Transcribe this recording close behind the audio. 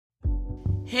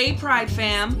Hey Pride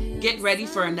fam, get ready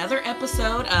for another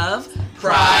episode of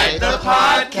Pride the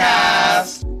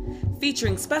Podcast,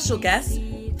 featuring special guests,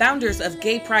 founders of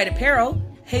Gay Pride Apparel,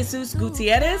 Jesus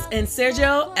Gutierrez and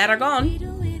Sergio Aragon,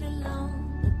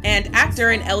 and actor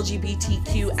and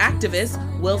LGBTQ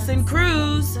activist Wilson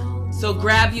Cruz. So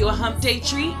grab you a hump day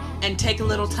treat and take a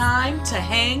little time to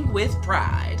hang with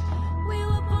Pride.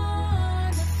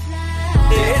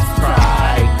 It's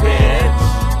Pride, bitch.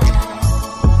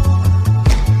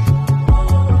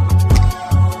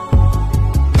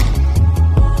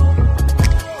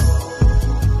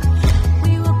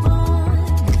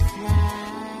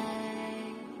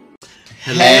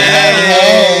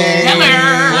 Hey!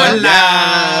 Hello!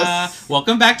 Hola!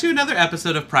 Welcome back to another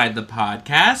episode of Pride the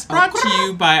Podcast, brought to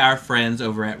you by our friends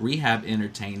over at Rehab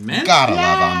Entertainment. Gotta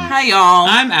love them. Hi, y'all.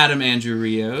 I'm Adam Andrew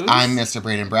Rios. I'm Mr.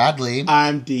 Braden Bradley.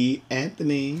 I'm D.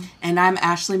 Anthony. And I'm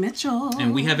Ashley Mitchell.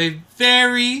 And we have a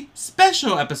very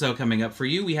special episode coming up for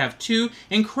you. We have two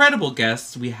incredible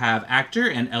guests. We have actor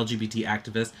and LGBT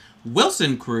activist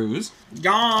Wilson Cruz.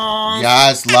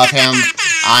 Yes, love him.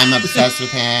 I'm obsessed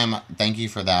with him. Thank you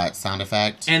for that sound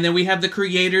effect. And then we have the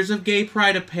creators of Gay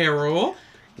Pride Apparel.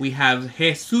 We have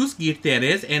Jesus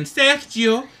Gutierrez and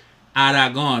Sergio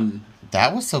Aragon.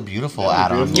 That was so beautiful,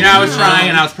 Adam. beautiful. You know, I was trying,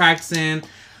 I was practicing.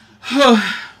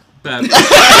 But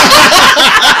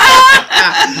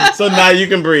So now you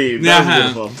can breathe. That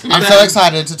was beautiful. I'm so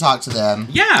excited to talk to them.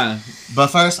 yeah. But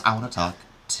first, I want to talk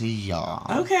to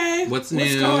y'all. Okay. What's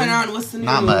What's new? going on? What's the news?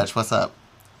 Not much. What's up?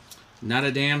 Not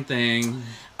a damn thing.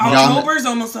 October's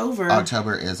almost over.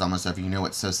 October is almost over. You know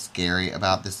what's so scary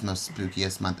about this most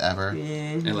spookiest month ever?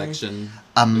 Mhm. Election.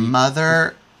 A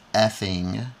mother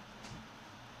effing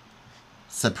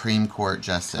Supreme Court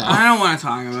justice I don't want to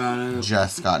talk about it.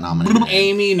 just got nominated.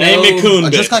 Amy, no. Amy Coon,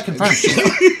 bitch. Just got confirmed.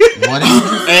 What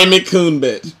is it? Amy Coon,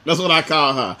 bitch. That's what I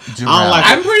call her. Durrell. I don't like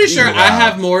I'm pretty sure I Durrell.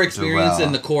 have more experience Durrell.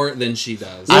 in the court than she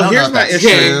does. I don't know here's if my that's issue.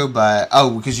 true, but...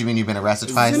 Oh, because you mean you've been arrested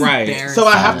twice? Right. Embarrassing. So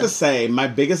I have to say, my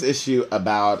biggest issue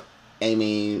about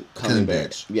Amy Coon, Coon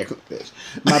bitch. Yeah, Coon bitch.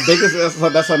 My biggest,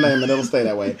 that's her name, and it'll stay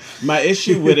that way. My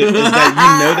issue with it is that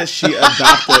you know that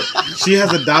she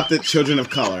has adopted children of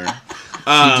color.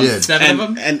 She did. Seven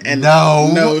of them? And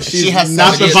No, she's she has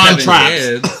not seven the She has Von 7 Trapp.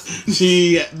 kids.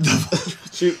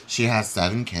 She She has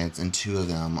 7 kids, and 2 of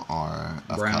them are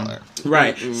of Brown. color.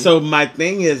 Right. So my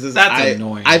thing is That's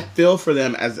annoying. I feel for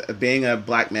them as being a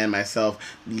black man myself,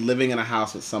 living in a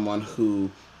house with someone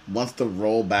who wants to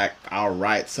roll back our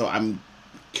rights. So I'm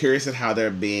curious at how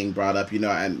they're being brought up. You know,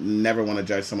 I never want to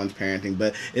judge someone's parenting,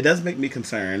 but it does make me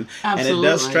concerned. Absolutely. And it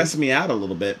does stress me out a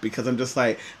little bit because I'm just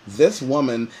like, this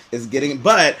woman is getting...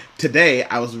 But today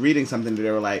I was reading something that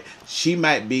they were like, she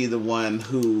might be the one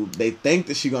who they think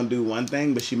that she's going to do one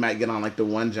thing, but she might get on like the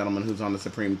one gentleman who's on the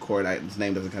Supreme Court. His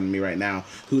name doesn't come to me right now,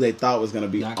 who they thought was going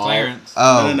to be Not all... Clarence.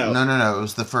 Oh, No. no. It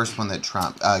was the first one that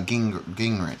Trump...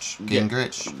 Gingrich.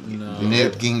 No.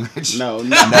 Newt Gingrich. No.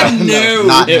 No.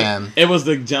 Not him. It was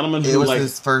the gentleman It who was like...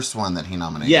 his first one that he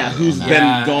nominated. Yeah, who's And been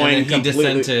Yeah, going and then he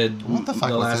completely- dissented. What the fuck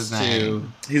the was last his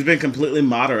name? He's been completely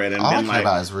moderate and All I been care like...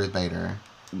 about is Ruth Bader.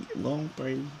 Well,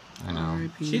 Brayden. I know.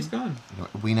 She's gone.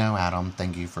 We know, Adam.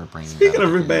 Thank you for bringing Speaking that of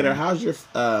up Ruth again. Bader, how's your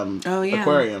yeah.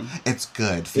 aquarium? It's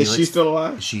good. Is she still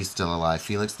alive? She's still alive.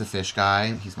 Felix the fish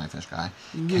guy, he's my fish guy,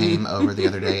 came over the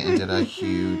other day and did a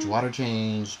huge water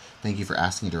change. Thank you for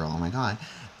asking, Durrell. Oh my god.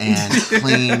 And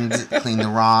cleaned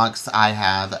the rocks. I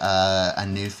have a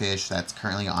new fish that's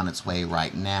currently on its way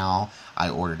right now. I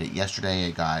ordered it yesterday.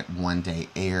 It got 1 day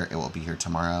air. It will be here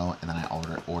tomorrow. And then I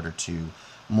ordered 2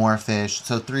 more fish.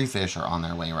 So 3 fish are on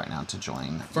their way right now to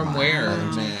join. From my where, other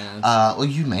team. man? Well,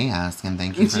 you may ask, and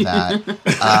thank you for that.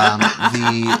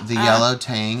 The yellow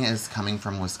tang is coming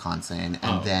from Wisconsin,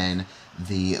 and then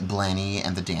the Blanny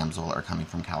and the damsel are coming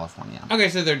from California. Okay,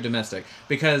 so they're domestic.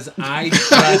 Because I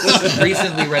just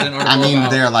recently read an article I mean,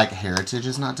 about... they're like heritage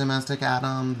is not domestic,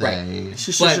 Adam. They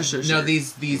But, no,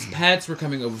 these pets were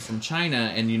coming over from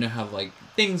China, and you know how, like,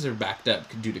 things are backed up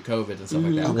due to COVID and stuff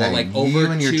like that. Okay, Well, like, you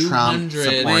over and your Trump 200...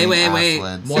 supporting Wait.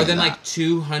 assholes More say than that. like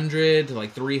 200 to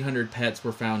like 300 pets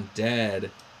were found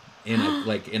dead in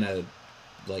a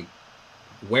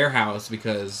warehouse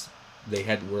because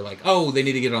were like, oh, they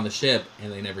need to get on the ship,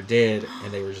 and they never did,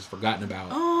 and they were just forgotten about.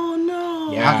 Oh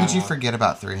no. Yeah. How could you forget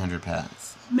about 300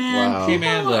 pets? Man, Wow. people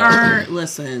Man, look. are...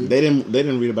 Listen. They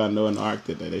didn't read about Noah and the Ark,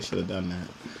 did they? They should have done that.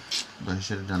 They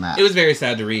should have done that. It was very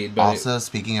sad to read, but Also,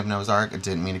 speaking of Noah's Ark, I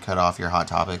didn't mean to cut off your hot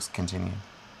topics. Continue.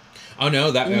 oh no,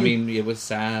 that I mean, it was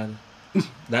sad.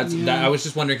 That Yeah. I was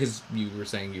just wondering because you were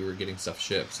saying you were getting stuff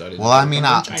shipped, so I didn't. Well, I know mean,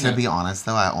 from China. to be honest,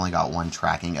 though, I only got 1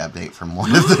 tracking update from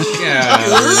one of the yeah.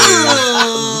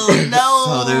 Ooh, no.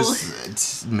 So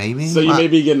there's maybe. So you may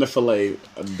be getting a fillet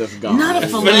that's gone. Not a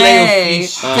Filet fillet. of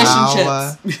Fish fish.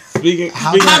 and chips. Speaking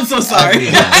I'm so sorry.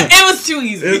 It was too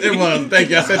easy. It was. Thank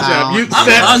you. I set you up. You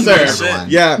I'm said, hungry. sir.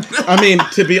 Yeah. I mean,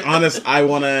 to be honest, I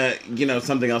want to,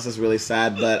 something else that's really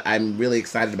sad, but I'm really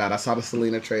excited about. I saw the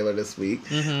Selena trailer this week.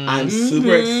 I'm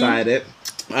super excited.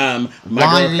 My Why girl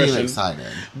are you Christian, excited?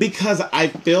 because I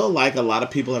feel like a lot of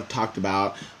people have talked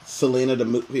about Selena the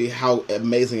movie, how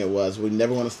amazing it was. We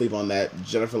never want to sleep on that.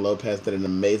 Jennifer Lopez did an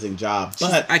amazing job.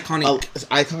 But iconic. It's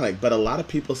iconic. But a lot of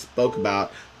people spoke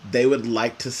about they would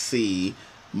like to see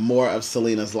more of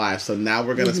Selena's life. So now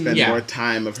we're going to spend more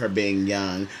time of her being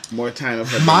young, more time of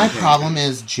her being My young. problem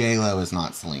is J-Lo is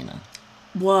not Selena.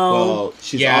 Well,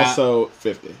 she's also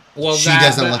 50. Well, She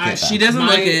doesn't look it. She doesn't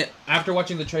look it. After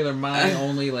watching the trailer, my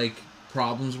only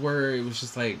problems were it was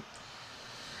just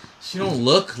she don't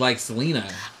look like Selena.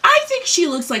 I think she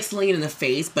looks like Selena in the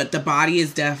face, but the body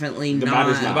is definitely The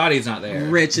body's not there.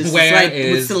 rich. It's Where like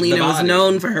is Selena the was body?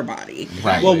 known for her body.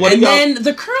 Right. Well, what And do y'all- then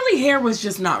the curly hair was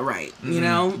just not right, you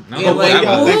know? No, You're but like, what do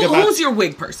y'all think about- who's your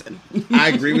wig person? I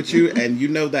agree with you, and you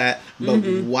know that. But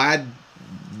why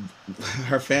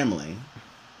her family?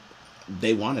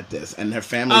 They wanted this, and her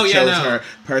family chose her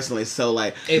personally. So,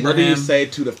 what do you Abraham. say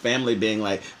to the family being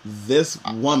like, this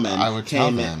woman I would tell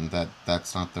came them that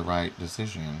that's not the right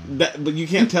decision. but you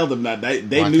can't tell them that. They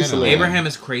Why knew can't I? Selena. Abraham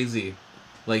is crazy.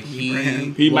 He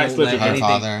might won't slip let it. Her anything.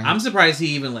 father. I'm surprised he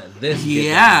even let this. Get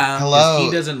Yeah. done. Hello. 'Cause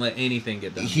he doesn't let anything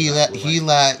get done. He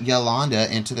let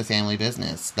Yolanda into the family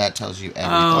business. That tells you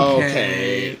everything.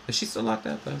 Okay. Is she still locked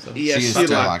up though? So. Yeah, She is she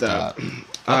still locked locked up. up.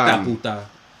 Fuck that puta.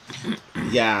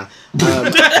 Yeah,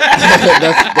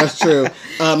 that's true.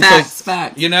 Facts.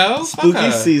 You know,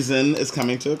 Spooky season is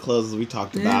coming to a close, as we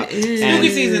talked about. It is. And-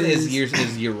 Spooky season is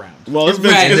year round. Well, it's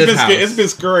been Right. it's been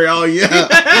scurry all year.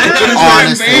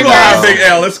 Honestly, You know how big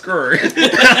L is scurry.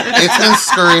 It's been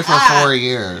scurry for 4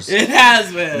 years. It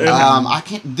has been. I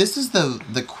can't. This is the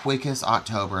quickest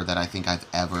October that I think I've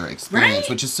ever experienced, Right?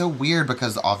 which is so weird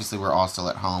because obviously we're all still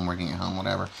at home, working at home,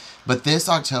 whatever. But this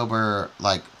October,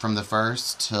 from the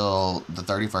 1st till the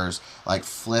 31st,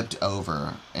 flipped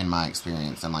over in my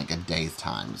experience in a day's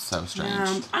time. It's so strange.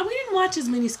 We didn't watch as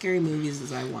many scary movies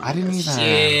as I wanted. I didn't either.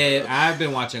 Shit, I've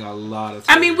been watching a lot of.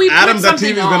 I mean, we Adam's put TV's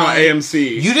something been on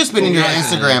AMC. You just been in your Yeah.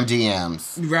 Instagram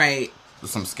DMs. Right. With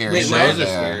some scary Wait, shit what? Those are there.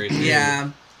 scary. Too. Yeah.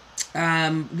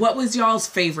 What was y'all's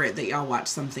favorite that y'all watched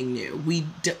something new? We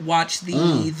watched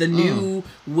the new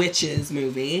Witches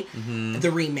movie, the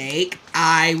remake.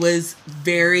 I was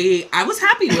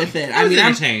happy with it. I mean,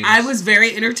 entertained. I was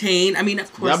very entertained. I mean,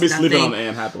 of course, Y'all be sleeping on nothing.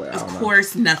 Anne Hathaway. I Of don't know.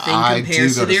 course, nothing I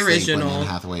compares do to go the to sleep original. when Anne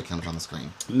Hathaway comes on the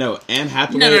screen. No, Anne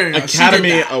Hathaway, No, she did Academy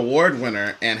that. Award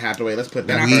winner Anne Hathaway. Let's put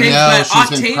that. And We first. know but she's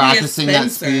been Octavia practicing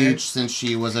that Spencer- speech since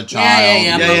she was a child.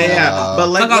 Yeah. Yeah. But Fuck all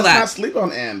let's that. not sleep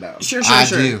on Anne though. Sure. I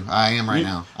do. I am right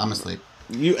now. I'm asleep.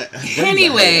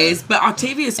 Anyways, but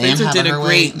Octavia Spencer Anne did a Hathaway.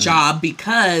 great job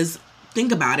because,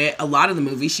 think about it, a lot of the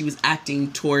movie she was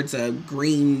acting towards a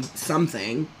green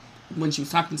something when she was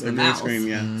talking to the green mouse. screen,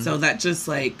 yeah. So that just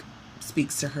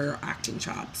speaks to her acting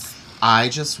chops. I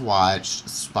just watched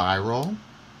Spiral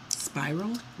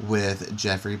Spiral? with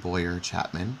Jeffrey Boyer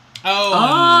Chapman Oh,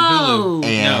 on Hulu.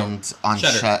 and on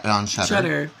Shudder. Shudder.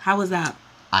 Shudder. How was that?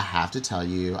 I have to tell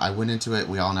you, I went into it.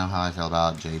 We all know how I feel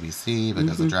about JBC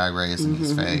because of Drag Race and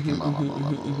he's fake and blah blah blah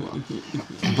blah blah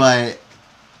blah. But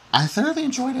I thoroughly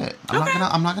enjoyed it.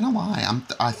 I'm not gonna lie.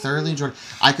 I thoroughly enjoyed it.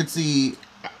 I could see.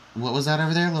 What was that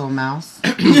over there, little mouse?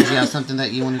 Did you have something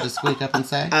that you wanted to squeak up and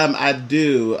say? I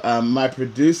do. My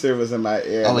producer was in my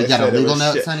ear. Oh, They you got a said it legal was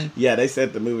note, shit. Sonny? Yeah, they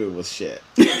said the movie was shit.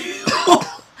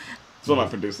 That's what my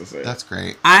producer said. That's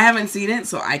great. I haven't seen it,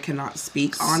 so I cannot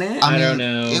speak on it. I don't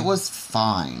know. It was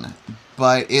fine,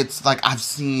 but it's I've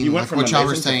seen You went from what y'all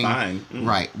were amazing to saying. fine. Mm.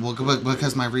 Right. Well,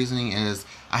 because my reasoning is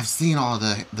I've seen all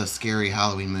the scary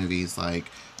Halloween movies.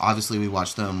 Obviously, we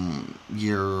watch them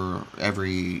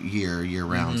every year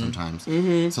round sometimes.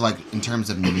 Mm-hmm. So, in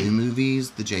terms of new movies,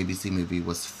 the JBC movie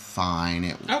was fine.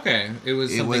 It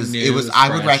was something was. new. It was. It was I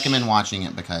would fresh. recommend watching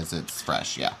it because it's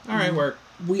fresh. Yeah. All right, work.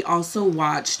 We also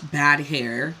watched Bad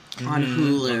Hair on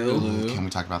Hulu. Can we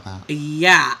talk about that?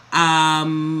 Yeah.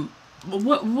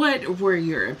 What were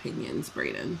your opinions,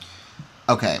 Brayden?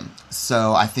 Okay,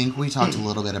 so I think we talked a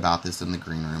little bit about this in the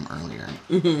green room earlier,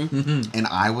 and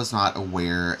I was not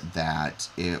aware that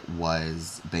it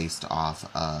was based off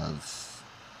of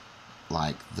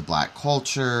the black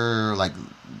culture,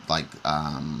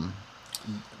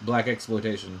 Black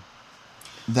exploitation.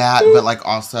 that, but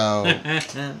also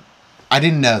I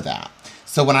didn't know that.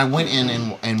 So when I went in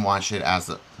and watched it as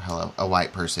a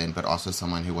white person, but also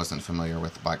someone who wasn't familiar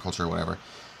with black culture or whatever,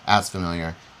 as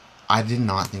familiar, I did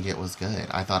not think it was good.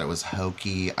 I thought it was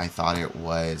hokey. I thought it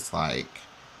was like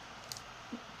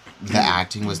the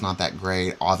acting was not that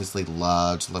great. Obviously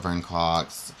loved Laverne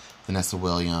Cox, Vanessa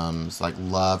Williams, like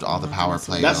loved all the power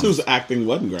play. That's whose acting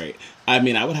wasn't great. I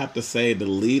mean, I would have to say the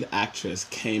lead actress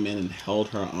came in and held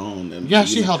her own. And, yeah,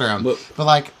 she held her own. But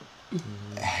like,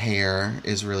 hair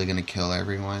is really going to kill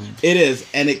everyone. It is,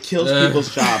 and it kills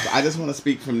people's jobs. I just want to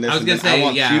speak from this. I was going to say, I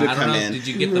want you to come in. Did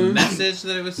you get the message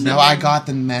that it was? No, I got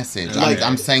the message. Like,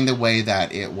 I'm saying the way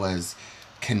that it was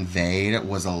conveyed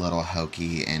was a little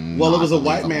hokey and well, not it was a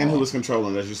white believable. man who was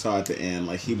controlling, as you saw at the end.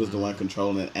 Like, he was the one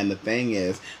controlling it. And the thing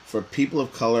is, for people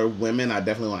of color, women, I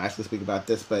definitely want to actually speak about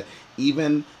this, but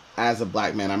even as a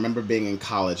black man, I remember being in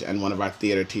college and one of our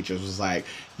theater teachers was like,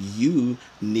 you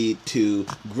need to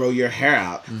grow your hair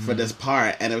out for this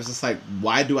part. And it was just like,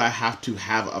 why do I have to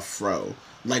have a fro?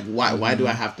 Like, why do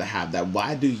I have to have that?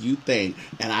 Why do you think?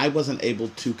 And I wasn't able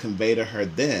to convey to her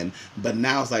then, but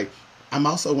now it's like, I'm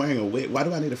also wearing a wig. Why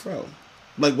do I need a fro?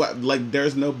 Like, what? Like,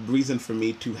 there's no reason for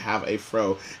me to have a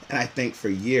fro. And I think for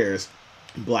years,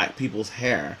 black people's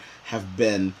hair have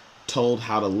been told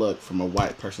how to look from a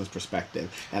white person's perspective.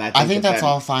 And I think that's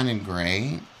all fine and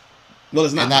great. Well,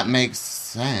 it's not. And that makes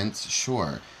sense,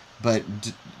 sure. But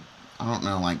I don't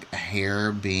know, like,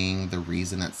 hair being the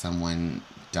reason that someone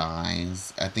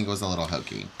dies, I think it was a little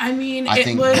hokey. I mean, I it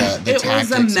think was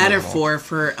tactics a metaphor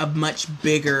for a much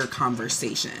bigger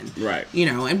conversation. Right. You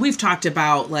know, and we've talked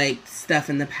about, like, stuff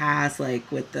in the past, like,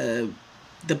 with the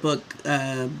book,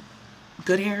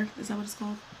 Good Hair, is that what it's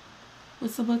called?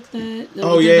 What's the book that...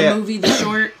 The movie, The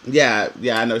Short? Yeah,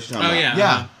 I know what you're talking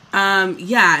about. Yeah.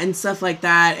 Yeah, and stuff like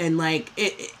that, and, like,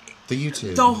 The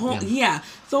YouTube.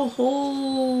 The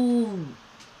whole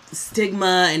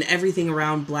stigma and everything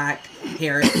around black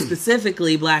hair,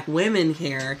 specifically black women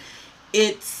hair,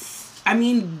 I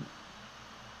mean,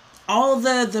 all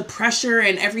the pressure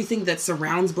and everything that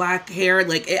surrounds black hair,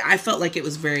 like, I felt like it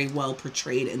was very well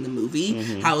portrayed in the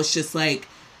movie. How it's just like,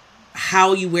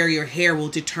 how you wear your hair will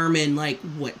determine, like,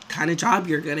 what kind of job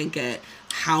you're gonna get,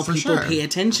 how people pay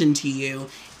attention to you.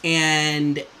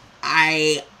 And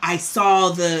I saw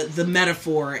the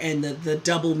metaphor and the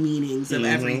double meanings of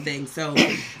everything. So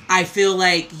I feel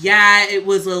like, yeah, it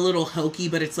was a little hokey,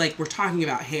 but it's like, we're talking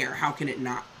about hair. How can it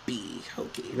not be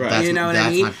hokey? Right. You know what I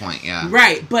mean? That's my point, yeah.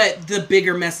 Right, but the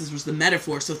bigger message was the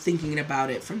metaphor. So thinking about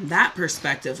it from that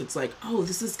perspective, it's like, oh,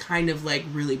 this is kind of, like,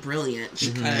 really brilliant.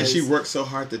 Because, And she worked so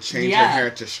hard to change her hair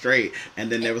to straight,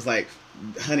 and then there was like,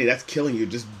 honey, that's killing you.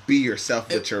 Just be yourself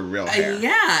with your real hair.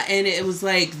 Yeah, and it was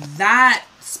like, that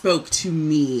spoke to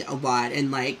me a lot.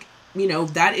 And, like, you know,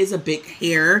 that is a big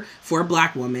hair for a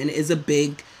black woman, is a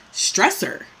big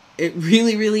stressor. It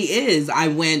really, really is. I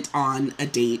went on a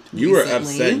date You recently. were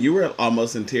upset. You were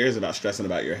almost in tears about stressing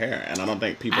about your hair, and I don't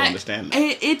think people understand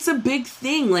that. It's a big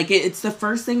thing. Like, it's the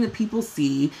first thing that people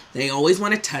see. They always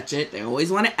want to touch it. They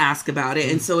always want to ask about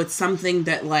it. And so it's something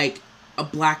that, like,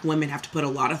 black women have to put a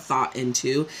lot of thought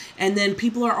into. And then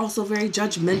people are also very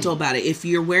judgmental about it. If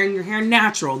you're wearing your hair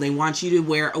natural, they want you to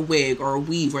wear a wig or a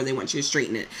weave, or they want you to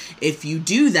straighten it. If you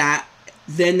do that,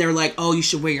 then they're like, oh, you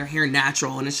should wear your hair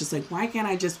natural. And it's just like, why can't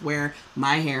I just wear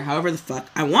my hair however the fuck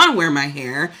I want to wear my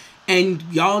hair, and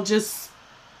y'all just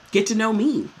get to know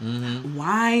me?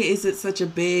 Why is it such a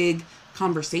big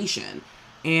conversation?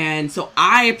 And so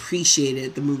I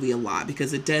appreciated the movie a lot,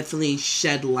 because it definitely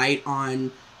shed light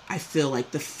on, I feel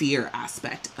like, the fear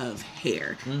aspect of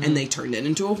hair. And they turned it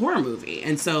into a horror movie.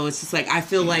 And so it's just like, I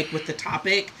feel like with the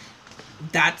topic,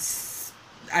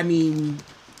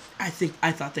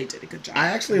 I thought they did a good job. I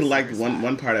actually liked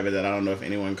one part of it that I don't know if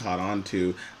anyone caught on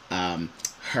to.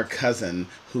 Her cousin,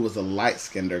 who was a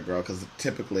light-skinned girl, because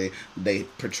typically they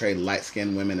portray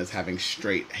light-skinned women as having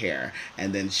straight hair,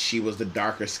 and then she was the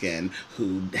darker skin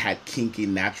who had kinky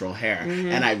natural hair.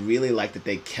 And I really like that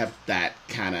they kept that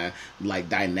kind of, like,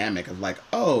 dynamic of, like,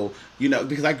 oh, you know,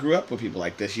 because I grew up with people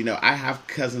like this. You know, I have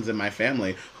cousins in my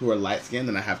family who are light-skinned,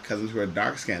 and I have cousins who are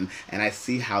dark-skinned, and I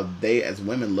see how they as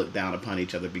women look down upon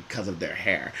each other because of their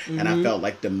hair. And I felt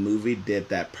like the movie did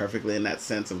that perfectly, in that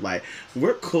sense of, like,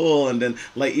 we're cool. And then,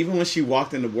 like, even when she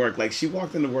walked into work, like, she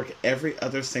walked into work every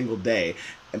other single day,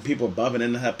 and people bumping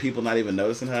into her, people not even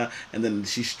noticing her, and then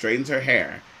she straightens her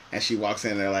hair, and she walks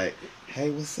in, and they're like,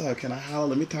 hey, what's up? Can I holler?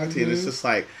 Let me talk to you. And it's just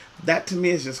like, that to me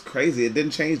is just crazy. It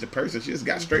didn't change the person. She just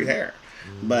got straight hair.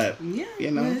 But, yeah,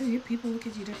 you know. Well, your people look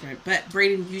at you different. But,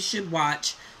 Brayden, you should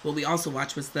watch, what we also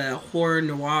watched was the horror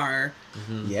noir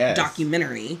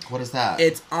documentary. What is that?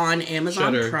 It's on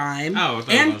Amazon Prime. Oh,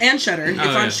 and Shudder. It's on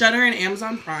yeah. Shudder and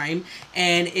Amazon Prime.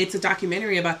 And it's a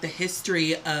documentary about the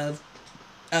history of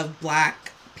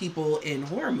black people in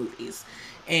horror movies.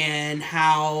 and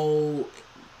how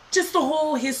just the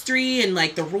whole history and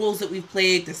like the roles that we've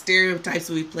played, the stereotypes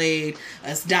that we played,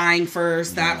 us dying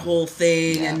first, that whole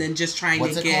thing, and then just trying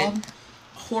to get called?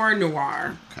 horror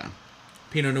noir. Okay.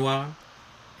 Pinot Noir.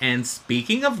 And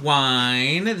speaking of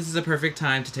wine, this is a perfect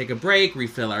time to take a break,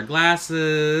 refill our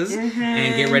glasses,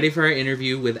 and get ready for our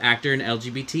interview with actor and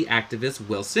LGBT activist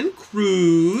Wilson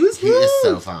Cruz. He is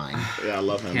so fine. Yeah, I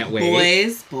love him. Can't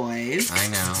wait. Boys. I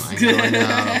know.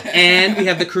 And we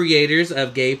have the creators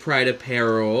of Gay Pride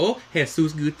Apparel,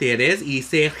 Jesus Gutierrez y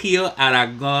Sergio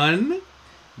Aragon.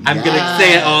 I'm going to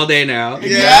say it all day now.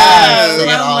 Yes!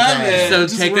 I love it. So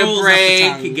Just take a rolls off the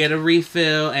break, tongue. get a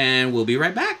refill, and we'll be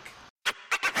right back.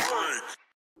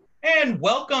 And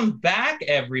welcome back,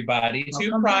 everybody,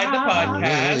 to Pride the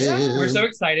Podcast. We're so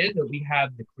excited that we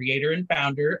have the creator and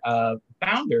founders of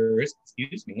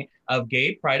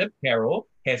Gay Pride Apparel,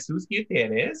 Jesus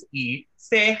Gutierrez y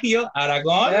Sergio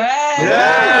Aragon.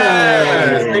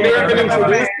 Yes! I never been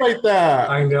introduced like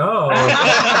that. I know.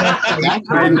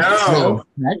 I know.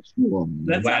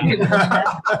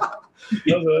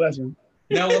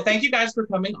 No, well, thank you guys for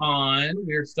coming on.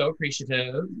 We're so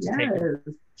appreciative to take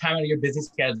time out of your busy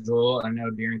schedule. I know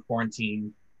during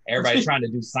quarantine, everybody's trying to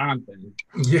do something.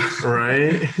 Yeah.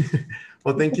 Right?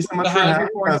 Well, thank you so much for having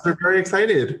us. We're very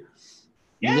excited.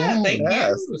 Yeah, thank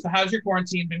Yes. you. So how's your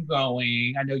quarantine been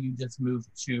going? I know you just moved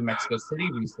to Mexico City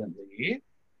recently.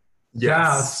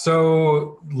 Yeah.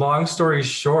 So long story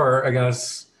short, I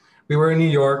guess we were in New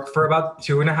York for about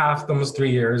 2.5, almost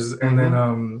 3 years. And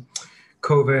then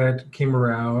COVID came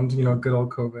around, good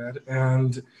old COVID.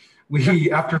 And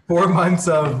we, after 4 months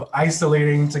of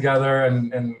isolating together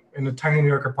and in a tiny New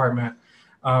York apartment,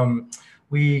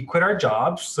 we quit our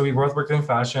jobs. So we both worked in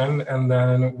fashion, and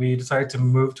then we decided to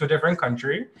move to a different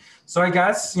country. So I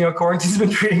guess, quarantine's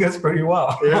been treating us pretty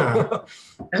well. Yeah.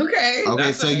 Okay.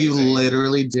 Okay, so you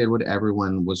literally did what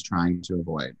everyone was trying to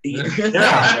avoid.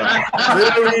 Yeah.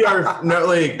 Literally, our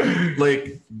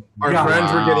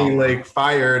friends were getting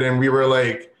fired, and we were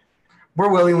like, We're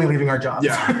willingly leaving our jobs.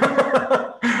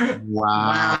 Yeah.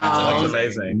 Wow. That's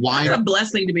amazing. Why? It's a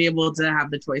blessing to be able to have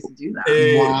the choice to do that.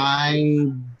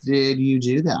 Why did you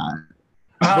do that?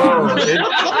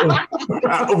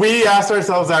 We asked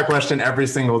ourselves that question every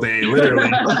single day,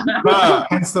 literally.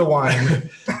 Hence the wine.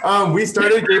 We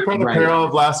started Gay Pride Right. Apparel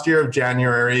of last year of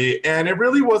January, and it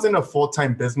really wasn't a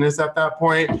full-time business at that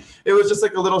point. It was just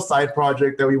like a little side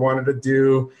project that we wanted to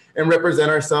do and represent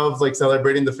ourselves, like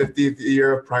celebrating the 50th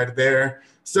year of Pride there.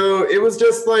 So it was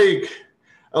just like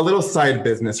a little side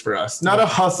business for us, not a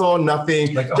hustle,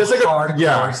 nothing. Like just a like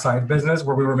hardcore side business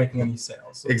where we were making any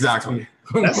sales. So exactly.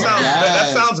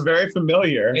 That sounds very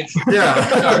familiar.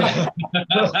 Yeah.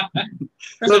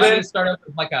 So then it started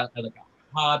with like a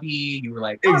hobby. You were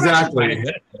like, Exactly.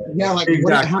 Yeah, like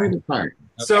Exactly. how did it start?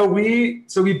 So we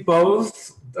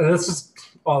both, let's just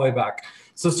all the way back.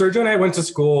 So Sergio and I went to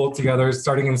school together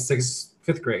starting in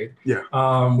fifth grade. Yeah.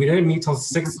 We didn't meet till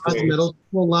sixth grade. Middle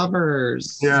school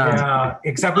lovers. Yeah,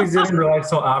 except we didn't realize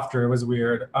till after. It was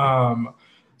weird.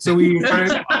 So we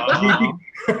started,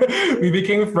 we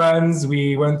became friends.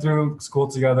 We went through school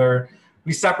together.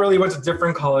 We separately went to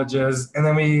different colleges, and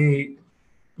then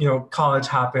college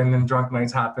happened and drunk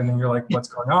nights happened, and you're like, what's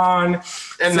going on?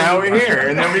 And now we're here,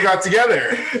 and then we got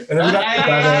together. And then we got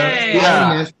together.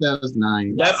 Yeah. I missed those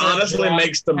nights. That honestly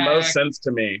makes the most sense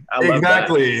to me. I love that.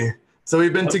 Exactly. So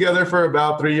we've been together for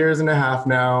about 3.5 years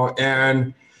now,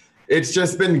 and it's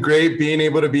just been great being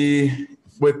able to be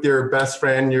with your best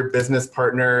friend, your business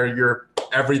partner, your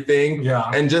everything.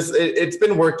 Yeah. And just it's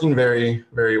been working very,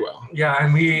 very well. Yeah,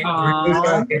 and we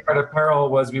Gay Pride Apparel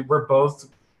was we were both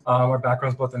our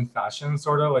backgrounds both in fashion,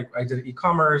 sort of like I did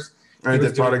e-commerce. I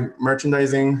did product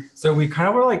merchandising. So we kind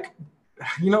of were like,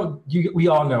 we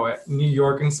all know it. New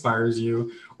York inspires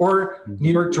you, or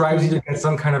New York drives you to get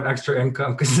some kind of extra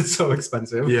income because it's so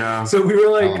expensive. Yeah. So we were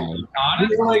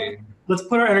like, let's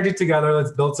put our energy together.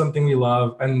 Let's build something we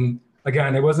love. And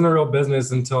again, it wasn't a real business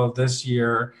until this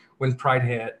year when Pride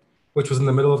hit, which was in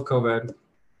the middle of COVID.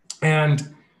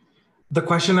 And the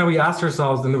question that we asked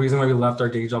ourselves, and the reason why we left our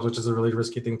day jobs, which is a really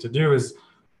risky thing to do, is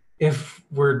if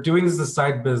we're doing this as a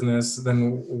side business,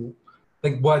 then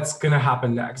like what's gonna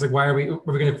happen next? Like, are we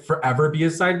gonna forever be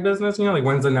a side business? Like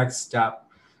when's the next step?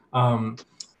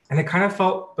 And it kind of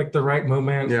felt like the right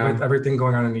moment with everything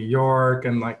going on in New York,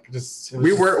 and like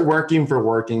we weren't working for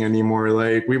working anymore.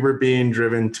 Like we were being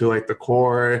driven to like the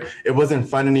core. It wasn't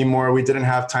fun anymore. We didn't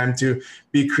have time to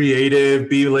be creative,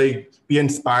 be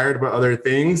inspired by other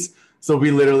things. So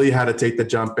we literally had to take the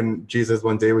jump. And Jesus,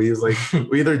 one day he was like,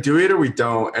 we either do it or we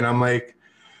don't. And I'm like,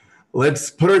 let's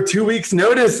put our 2 weeks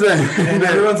notice then. And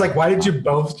everyone's like, why did you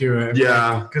both do it?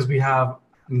 Yeah. Because we have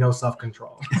no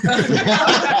self-control.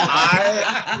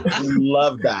 I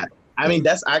love that. I mean,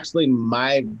 that's actually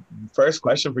my first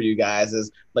question for you guys is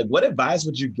like, what advice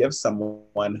would you give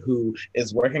someone who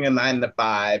is working a 9 to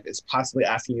 5, is possibly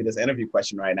asking you this interview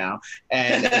question right now,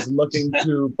 and is looking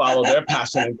to follow their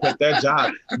passion and quit their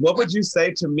job? What would you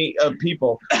say to me,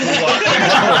 people who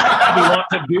want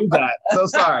to do that? So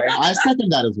sorry. I second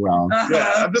that as well.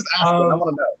 Yeah, I'm just asking. I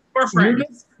want to know. We're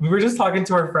friends. We were just talking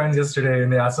to our friends yesterday,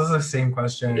 and they asked us the same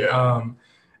question. Yeah.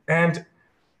 And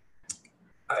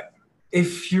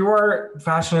if you're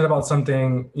passionate about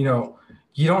something, you know,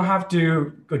 you don't have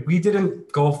to, like, we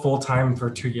didn't go full time for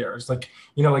 2 years. Like,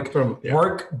 you know, like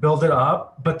work, build it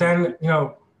up, but then, you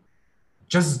know,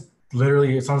 just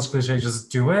literally, it sounds cliche,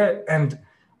 just do it. And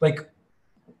like,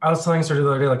 I was telling Sergio the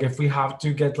other day, like, if we have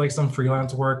to get like some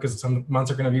freelance work, because some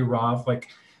months are going to be rough, like,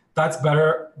 that's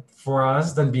better for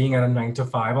us than being at a 9 to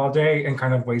 5 all day and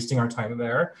kind of wasting our time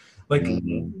there. Like,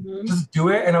 just do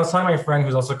it. And I was telling my friend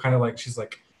who's also kind of like, she's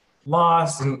like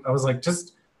lost. And I was like,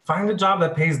 just find a job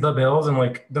that pays the bills and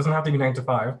like, doesn't have to be 9 to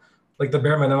 5, like the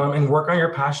bare minimum, and work on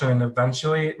your passion. And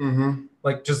eventually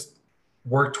like just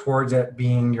work towards it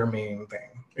being your main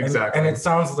thing. Exactly. And it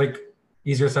sounds like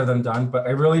easier said than done, but I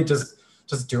really just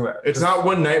do it. It's not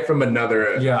one night from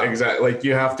another. Yeah. Exactly. Like,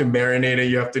 you have to marinate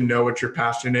it. You have to know what you're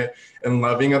passionate and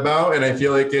loving about. And I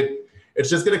feel like it's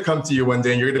just going to come to you one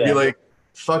day and you're going to be like,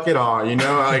 fuck it all, you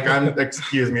know, like I'm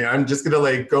just going to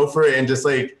like go for it and just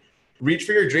like reach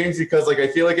for your dreams, because like, I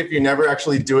feel like if you never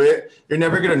actually do it, you're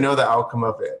never going to know the outcome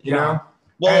of it, you know?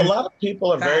 Well, a lot of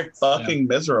people are very fucking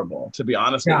miserable, to be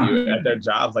honest with you, at their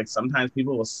jobs. Like, sometimes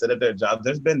people will sit at their jobs.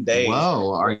 There's been days.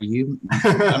 Whoa, are you?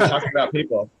 I'm talking about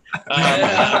people.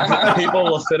 People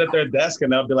will sit at their desk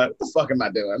and they'll be like, what the fuck am I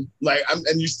doing? Like,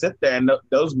 and you sit there, and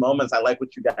those moments, I like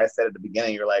what you guys said at the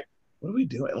beginning. You're like, what are we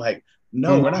doing? Like,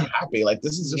 no, we're not happy. Like,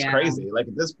 this is just crazy. Like,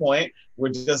 at this point, we're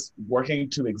just working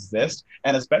to exist.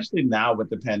 And especially now with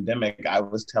the pandemic, I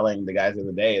was telling the guys the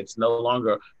other day, it's no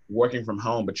longer working from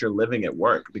home, but you're living at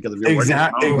work, because if you're working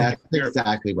from home, that's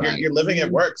exactly right. You're living at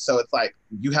work. So it's like,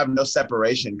 you have no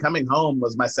separation. Coming home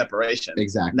was my separation.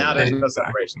 Exactly. Now there's no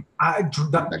separation. That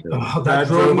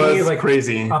drove me like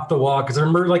crazy up the wall. Because I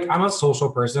remember, like, I'm a social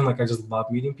person. Like, I just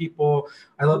love meeting people.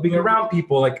 I love being around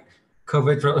people. Like,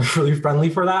 COVID's really friendly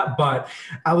for that, but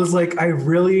I was like, I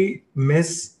really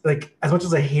miss, like, as much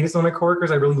as I hated some of my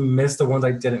coworkers, I really miss the ones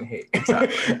I didn't hate.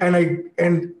 Exactly.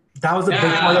 and that was a big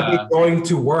part of me going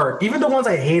to work. Even the ones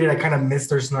I hated, I kind of missed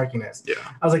their snarkiness. Yeah,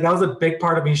 I was like, that was a big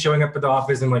part of me showing up at the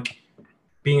office and like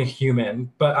being a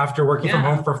human. But after working from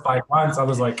home for 5 months, I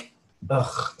was like,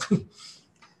 ugh.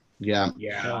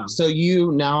 Yeah. So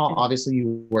you now, obviously,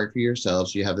 you work for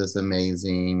yourselves. You have this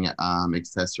amazing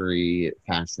accessory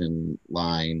fashion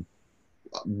line.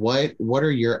 What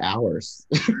are your hours?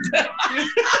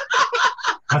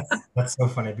 That's so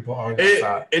funny. People always ask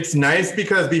that. It's nice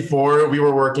because before we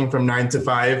were working from 9 to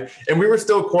 5 and we were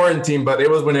still quarantined, but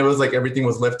it was when it was like everything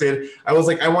was lifted. I was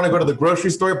like, I want to go to the grocery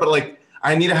store, but like,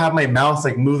 I need to have my mouse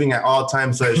like moving at all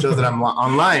times so it shows that I'm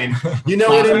online. You know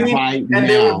what I mean? Right and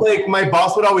they would like, my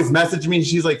boss would always message me and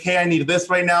she's like, hey, I need this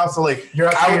right now. So like, you're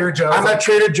at Trader Joe's. I'm at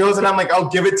Trader Joe's and I'm like, I'll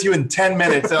give it to you in 10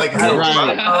 minutes. And like,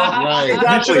 right.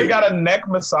 You should have got a neck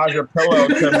massager pillow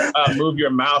to move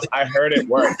your mouse. I heard it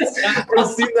works. I've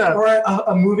seen that. Or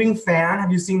a moving fan.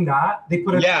 Have you seen that? They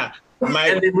put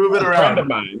and they move it around. A friend of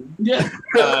mine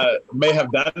may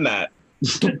have done that.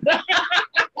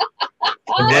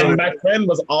 And my friend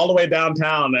was all the way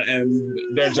downtown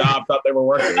and their job thought they were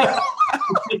working.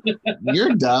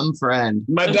 Your dumb friend.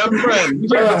 My dumb friend.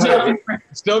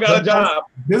 Still got a job.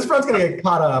 This friend's going to get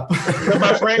caught up. But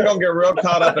my friend going to get real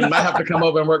caught up and might have to come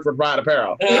over and work for Pride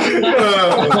Apparel.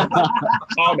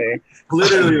 Call me.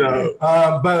 Literally though.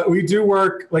 But we do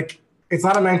work, like, it's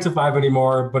not a 9 to 5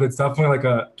 anymore, but it's definitely like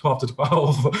a 12 to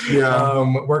 12.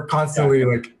 Yeah. We're constantly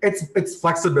like, it's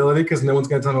flexibility because no one's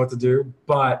going to tell me what to do.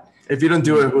 But if you don't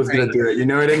do it, who's going to do it? You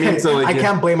know what I mean? So like, I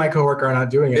can't blame my coworker on not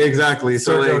doing it. Exactly.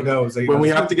 So like, knows when we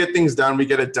have to get things done, we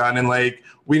get it done. And like,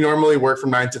 we normally work from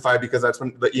 9 to 5 because that's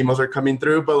when the emails are coming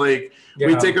through. But like,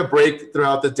 we take a break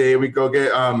throughout the day. We go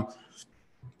get,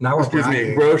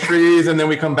 groceries, and then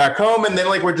we come back home, and then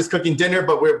like we're just cooking dinner,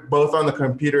 but we're both on the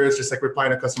computers, just like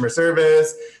replying to customer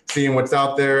service, seeing what's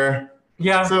out there.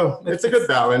 Yeah. So it's a good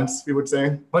balance, we would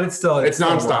say. But it's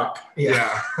nonstop.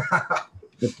 Yeah.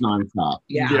 It's nonstop.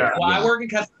 Yeah. Well, I work in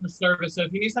customer service, so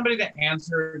if you need somebody to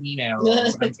answer an email,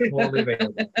 I'm totally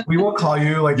available. We will call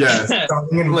you like yes.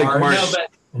 starting in like March.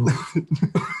 March.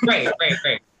 No, but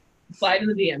great. Slide in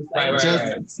the DMs.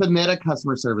 Just submit a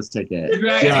customer service ticket.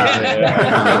 Right.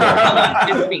 Yeah.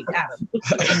 It's me, Adam.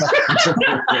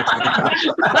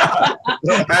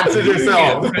 Answer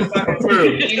yourself.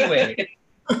 Anyway.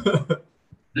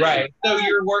 Right. So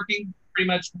you're working pretty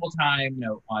much full time,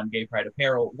 on Gay Pride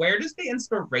apparel. Where does the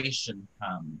inspiration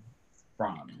come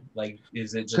from? Like,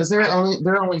 is it just because there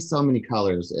are only so many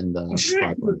colors in the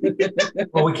Pride?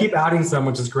 Well, we keep adding some,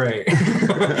 which is great.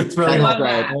 It's really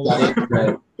That is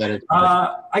great.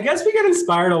 I guess we get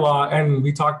inspired a lot, and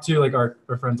we talk to like our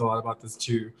friends a lot about this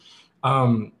too.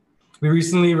 We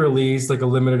recently released like a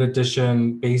limited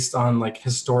edition based on like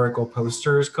historical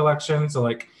posters collection. So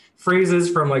like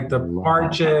phrases from like the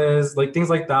marches, like things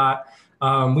like that.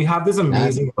 We have this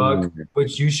amazing book,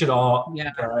 which you should all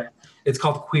get. It's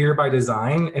called Queer by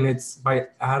Design, and it's by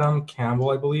Adam Campbell,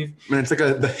 I believe. And it's like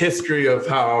the history of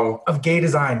gay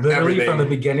design, literally everything. from the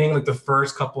beginning, like the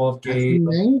first couple of gay.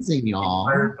 That's amazing, y'all.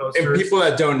 And people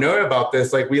that don't know about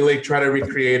this, like we like try to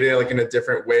recreate it like in a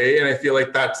different way, and I feel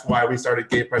like that's why we started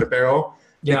Gay Pride Apparel,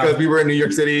 because we were in New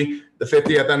York City, the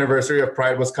 50th anniversary of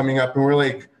Pride was coming up, and we're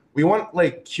like, we want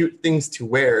like cute things to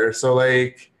wear, so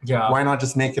like, why not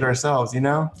just make it ourselves,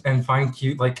 and find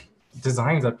cute like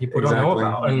designs that people don't know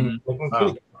about, and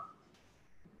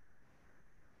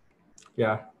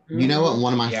You know what?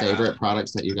 One of my favorite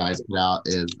products that you guys put out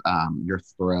is your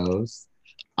throws.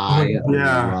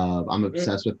 I'm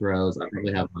obsessed with throws.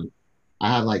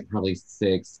 I have like probably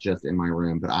 6 just in my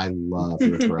room, but I love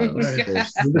your throws.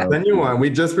 Send you one. We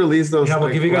just released those. Yeah, we'll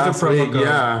give you guys a promo code.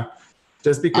 Yeah.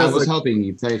 Just because I was hoping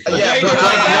you'd say so. Yeah,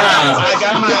 I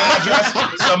got my address.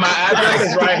 So my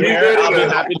address is right here. I'll be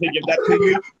happy to give that to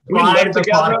you. We live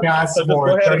together. So just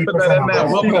go ahead and put that in there.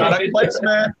 We'll product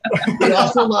placement. We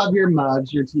also love your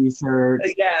mugs, your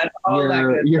t-shirts. Yeah, all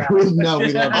that good stuff.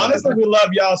 Honestly, we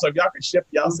love y'all. So if y'all can ship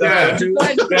y'all stuff too.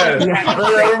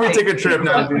 Whenever we take a trip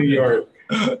down to New York.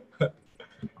 We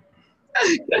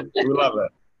love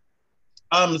it.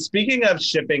 Speaking of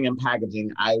shipping and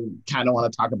packaging, I kind of want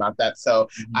to talk about that. So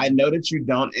I know that you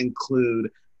don't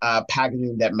include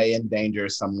packaging that may endanger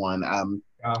someone.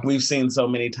 We've seen so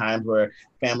many times where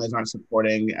families aren't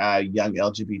supporting young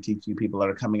LGBTQ people that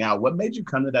are coming out. What made you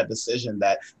come to that decision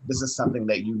that this is something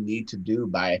that you need to do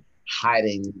by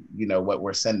hiding, what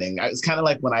we're sending? It's kind of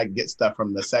like when I get stuff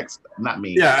from the sex, not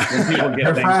me. Yeah. When people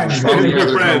get things Your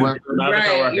from friend.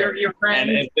 Right, your friend.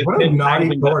 And it's What a naughty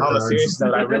on coworker. a serious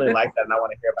note, I really like that and I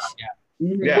want to hear about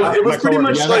it. Well, it was pretty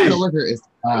much like coworker is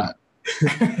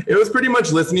it was pretty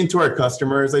much listening to our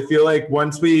customers. I feel like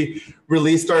once we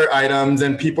released our items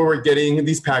and people were getting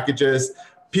these packages,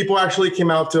 people actually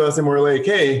came out to us and were like,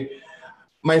 hey,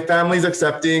 my family's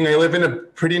accepting. I live in a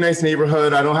pretty nice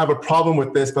neighborhood. I don't have a problem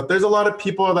with this, but there's a lot of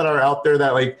people that are out there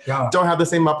that don't have the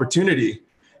same opportunity.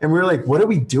 And we were like, what are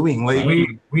we doing? Like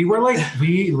we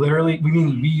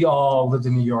all lived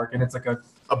in New York, and it's like a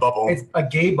bubble. It's a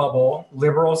gay bubble,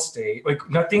 liberal state. Like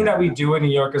nothing that we do in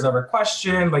New York is ever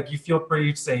questioned. Like you feel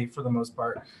pretty safe for the most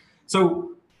part.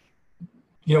 So,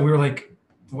 we were like,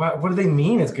 what do they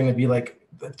mean it's going to be like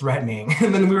threatening?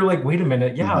 And then we were like, wait a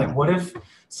minute. Yeah. Like what if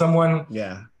someone,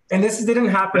 and this didn't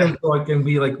happen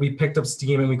until we picked up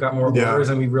steam and we got more orders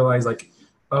and we realized like,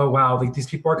 oh wow, like these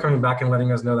people are coming back and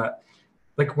letting us know that.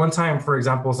 Like one time, for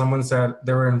example, someone said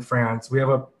they were in France. We have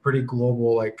a pretty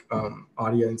global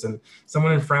audience, and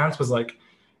someone in France was like,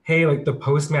 hey, like the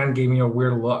postman gave me a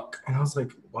weird look. And I was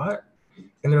like, what?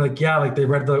 And they're like, yeah, like they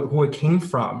read who it came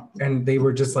from, and they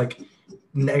were just like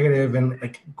negative and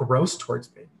like gross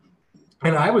towards me.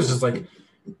 And I was just like,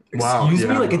 excuse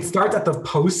me? Like it starts at the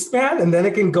postman and then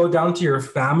it can go down to your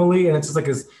family, and it's just like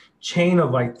this chain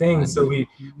of like things. So we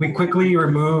quickly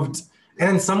removed. And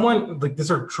then someone, like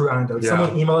these are true anecdotes,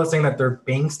 someone emailed us saying that their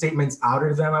bank statements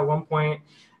outed them at one point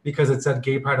because it said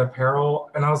Gay Pride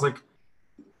Apparel. And I was like,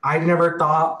 I never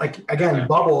thought, like, again,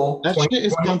 bubble. That shit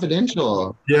is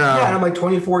confidential. Yeah, and I'm like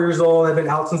 24 years old. I've been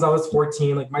out since I was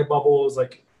 14. Like my bubble is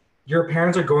like, your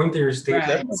parents are going through your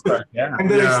statements. Right. Yeah.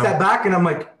 And then I step back and I'm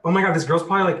like, oh my God, this girl's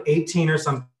probably like 18 or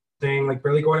something, like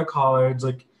barely going to college.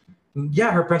 Like,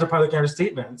 yeah, her parents are probably looking at her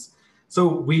statements. So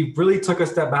we really took a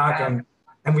step back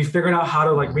and we figured out how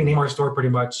to like rename our store pretty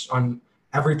much on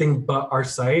everything but our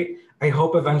site. I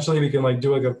hope eventually we can like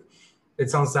do like it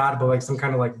sounds sad, but like some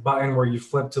kind of like button where you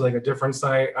flip to like a different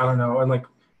site. I don't know. And like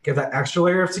get that extra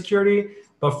layer of security.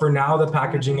 But for now, the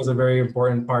packaging is a very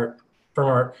important part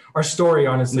from our story,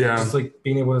 honestly. Yeah. Just like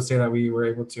being able to say that we were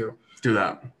able to do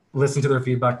that, listen to their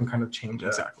feedback and kind of change it.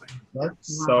 Exactly.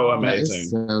 That's so amazing.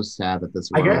 That is so sad that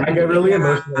this I get really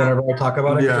emotional whenever I talk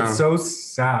about it. Yeah. It's so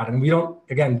sad. And we don't,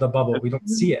 again, the bubble, we don't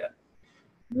see it.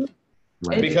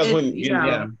 Right. Because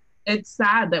it's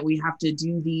sad that we have to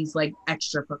do these like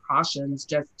extra precautions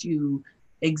just to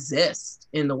exist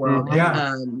in the world.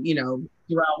 Yeah. You know,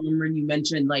 throughout, remember you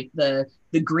mentioned like the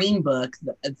green book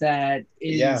that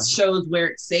shows where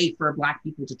it's safe for Black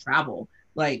people to travel.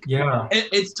 Like,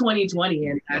 it's 2020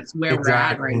 and that's where we're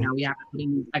at right now. We have to put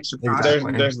in these extra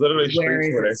precautions. There's literally Where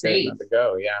streets where they're it's saying safe. not to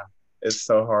go. Yeah, it's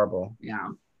so horrible. Yeah.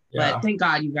 But thank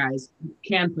God you guys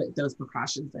can put those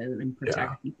precautions in and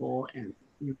protect people, and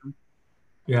you know.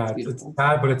 Yeah, it's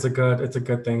bad, but it's a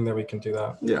good thing that we can do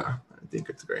that. Yeah, I think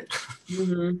it's great.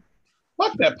 Mm-hmm.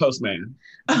 Fuck that postman.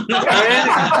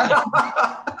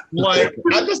 Like,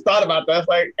 I just thought about that. It's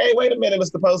like, hey, wait a minute,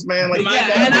 Mr. Postman. Like,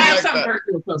 and I have some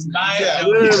personal postman. Yeah,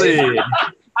 Literally.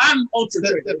 I'm ultra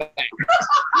triggered.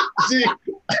 See,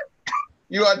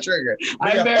 you are triggered.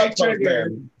 I'm very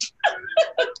triggered.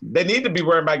 They need to be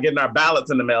worried about getting our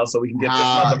ballots in the mail so we can get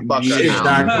this motherfucker.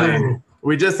 Exactly.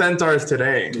 We just sent ours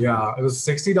today. Yeah, it was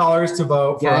 $60 to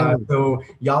vote for us, so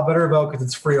y'all better vote because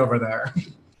it's free over there.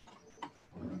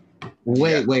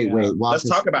 Wait. Let's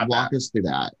talk about walk us through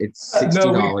that. It's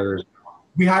 $60.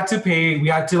 We had to pay. We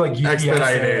had to like UPS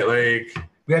Expedite it. Like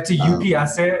We had to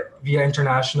UPS it via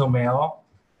international mail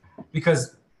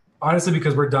because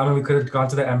we're done and we could have gone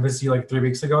to the embassy like 3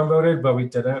 weeks ago and voted, but we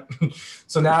didn't.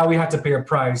 So now we had to pay a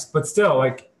price, but still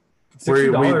like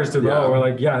 $60 to vote. We're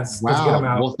like, yes, let's get them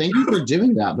out. Well, thank you for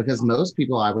doing that because most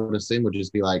people I would assume would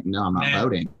just be like, no, I'm not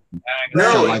voting.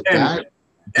 No, So, like that.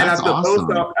 And That's at the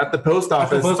awesome. at the post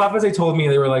office, they told me,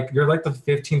 they were like, you're like the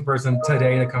 15th person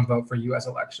today to come vote for U.S.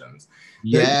 elections.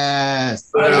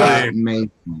 Yes. Literally.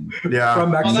 Amazing. Yeah.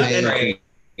 From Mexico. that's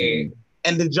great.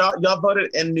 And did y'all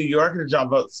voted in New York or did y'all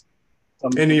vote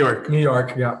In New York. New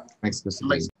York, yeah. Mexico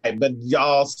City. But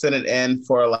y'all sent it in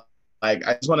for like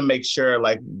I just want to make sure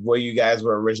like where you guys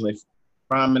were originally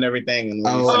from and everything.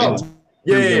 And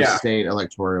Yeah. State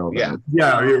electoral. Yeah.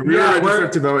 We're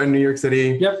registered to vote in New York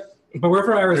City. Yep. But we're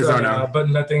from Arizona. But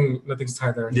nothing's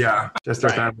tied there. Yeah, just our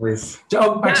families.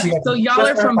 Oh, actually, so y'all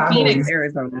are from Phoenix,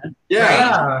 Arizona.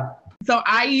 Yeah. Right? So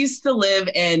I used to live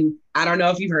in, I don't know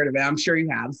if you've heard of it, I'm sure you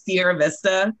have, Sierra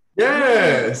Vista.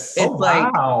 Yes. It's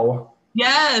wow.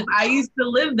 Yes, I used to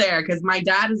live there because my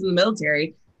dad is in the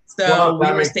military. So we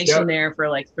were stationed there for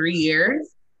like 3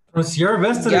 years. From Sierra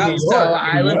Vista to New York. So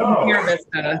I lived in Sierra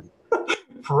Vista.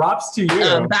 Props to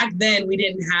you. Back then we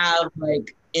didn't have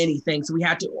like anything. So we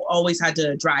always had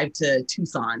to drive to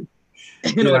Tucson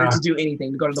in order to do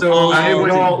anything, to go to the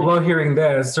mall. While hearing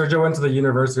this, Sergio went to the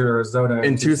University of Arizona.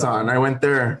 In Tucson. I went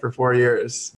there for 4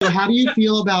 years. So how do you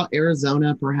feel about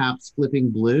Arizona perhaps flipping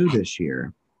blue this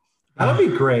year? That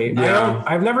would be great. Yeah.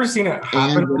 I've never seen it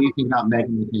happen. And what do you think about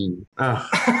Meghan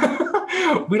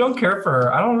McCain? We don't care for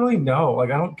her. I don't really know.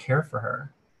 Like, I don't care for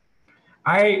her.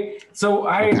 I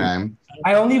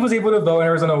only was able to vote in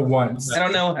Arizona once. I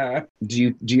don't know her.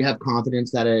 Do you have confidence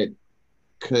that it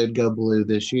could go blue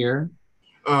this year?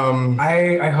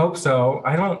 I hope so.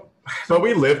 I don't. But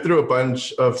we lived through a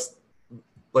bunch of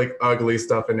like ugly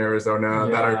stuff in Arizona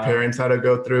that our parents had to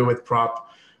go through with Prop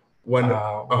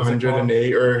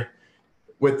 108 or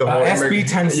with the whole SB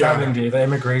 1070, the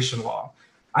immigration law.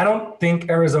 I don't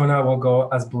think Arizona will go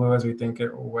as blue as we think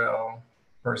it will.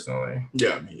 Personally,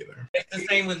 yeah, me either. It's the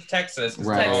same with Texas.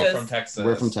 Right. We're from Texas.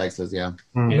 We're from Texas, yeah.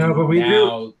 No, but we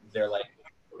now they're like.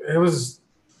 It was.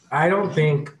 I don't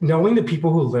think knowing the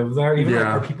people who live there, even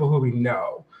like the people who we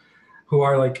know, who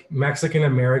are like Mexican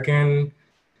American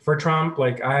for Trump,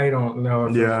 like I don't know.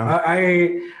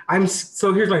 I'm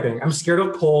so here's my thing. I'm scared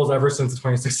of polls ever since the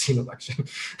 2016 election.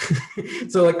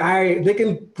 So like they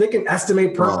can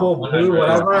estimate purple, blue,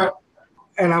 whatever.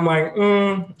 And I'm like,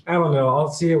 I don't know. I'll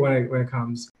see it when it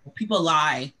comes. People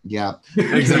lie. Yeah.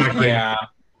 Exactly. Yeah.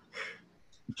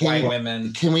 White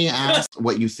women. Can we ask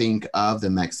what you think of the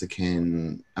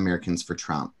Mexican Americans for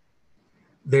Trump?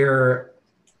 They're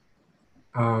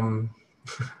like, oh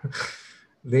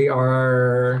my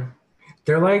God,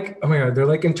 they're like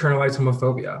internalized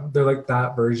homophobia. They're like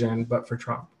that version, but for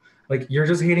Trump. Like, you're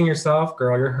just hating yourself,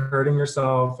 girl. You're hurting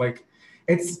yourself. Like,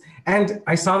 and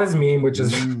I saw this meme, which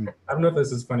is, I don't know if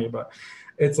this is funny, but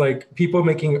it's like people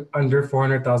making under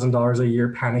 $400,000 a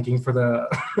year panicking for the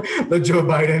Joe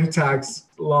Biden tax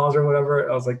laws or whatever.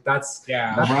 I was like, that's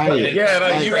right. Yeah,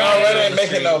 like you already ain't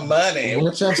making no money.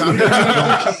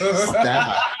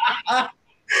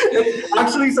 It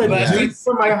actually said youth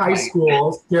from my high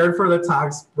school scared for the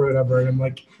tax or whatever, and I'm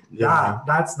like,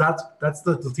 that's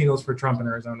the Latinos for Trump in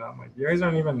Arizona. I'm like, you guys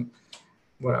aren't even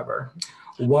whatever.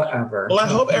 Well, I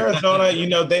hope Arizona,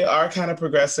 they are kind of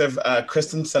progressive.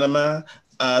 Kristen Sinema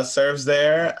serves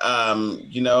there,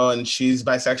 and she's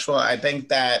bisexual. I think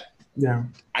that Yeah.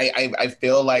 I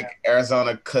feel like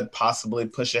Arizona could possibly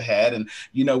push ahead, and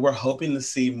we're hoping to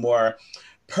see more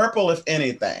purple, if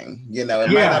anything. It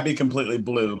might not be completely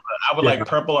blue, but I would like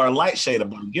purple or a light shade of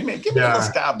blue. Give me a little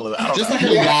sky blue. I don't Just know. like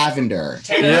a lavender. Let's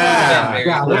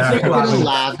take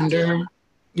Lavender.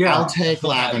 Yeah, I'll take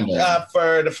lavender.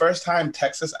 For the first time,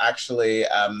 Texas actually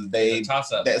it's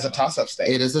a toss-up state.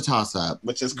 It is a toss-up,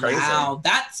 which is crazy. Wow,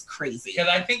 that's crazy. Because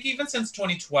I think even since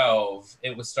 2012,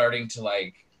 it was starting to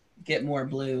like get more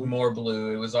blue.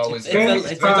 It was always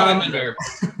It's lavender.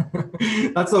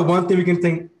 That's the one thing we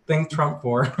can thank Trump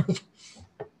for.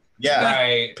 Yeah,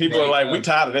 right. People are like, we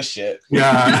tired of this shit.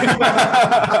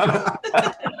 Yeah.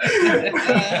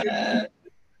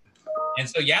 And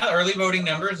so, the early voting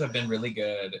numbers have been really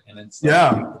good, and it's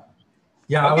Yeah.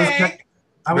 Okay.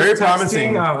 I was Very texting,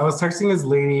 promising. I was texting this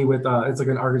lady with it's like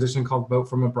an organization called Vote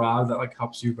from Abroad that like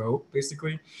helps you vote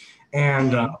basically,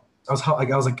 and I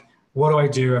was like, what do I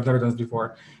do? I've never done this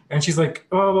before, and she's like,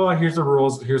 oh well, here's the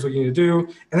rules, here's what you need to do,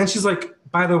 and then she's like,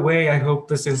 by the way, I hope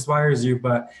this inspires you,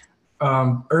 but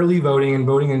early voting and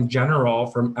voting in general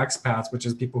from expats, which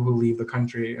is people who leave the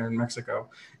country in Mexico,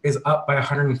 is up by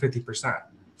 150%.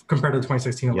 Compared to the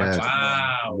 2016 election.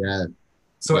 Wow. Yeah.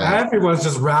 So everyone's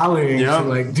just rallying to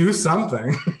like do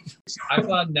something. I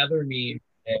saw another meme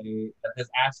that this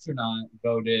astronaut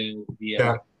voted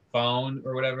via phone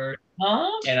or whatever. Huh?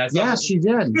 And I saw she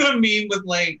did. a meme with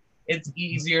like, it's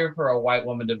easier for a white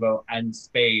woman to vote in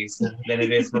space than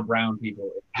it is for brown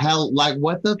people. Hell, like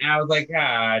what the? And I was like,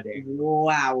 God.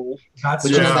 Wow. That's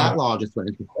But that law just went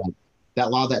into effect. That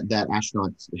law that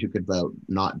astronauts who could vote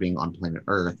not being on planet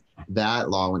Earth, that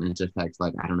law went into effect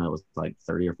like, I don't know, it was like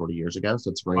 30 or 40 years ago.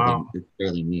 So it's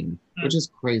fairly new, which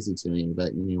is crazy to me.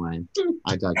 But anyway,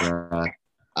 I digress.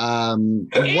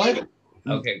 What?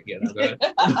 Okay, go ahead.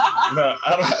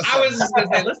 I was just going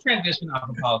to say, let's transition off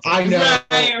of politics. I know.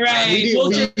 Right. We'll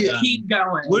just keep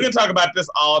going. We're going to talk about this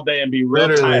all day and be real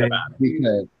tight about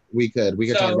it. We could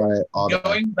talk about it all day.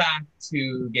 Going back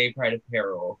to Gay Pride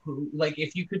apparel,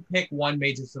 if you could pick one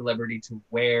major celebrity to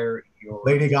wear your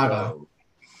Lady Gaga. clothes.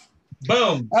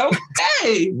 Boom.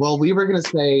 Okay. Well, we were gonna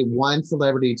say one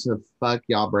celebrity to fuck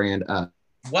y'all brand up.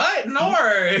 What? No.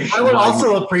 I would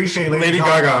also appreciate Lady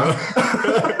Gaga.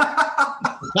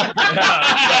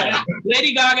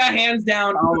 Lady Gaga, hands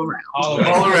down, all around. All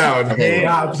around.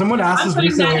 Yeah, someone asked us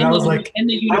recently, and I was like, in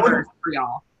the universe for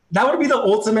y'all. That would be the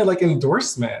ultimate like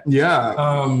endorsement. Yeah.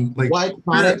 What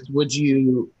products would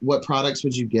you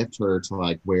gift her to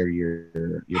like wear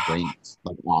your brand?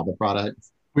 Like all the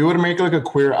products? We would make like a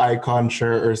queer icon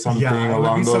shirt or something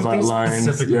along those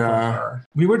lines. Yeah.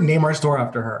 We would name our store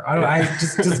after her. I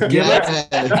just give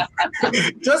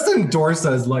it. Just endorse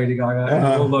us, Lady Gaga,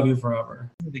 and we'll love you forever.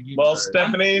 Well,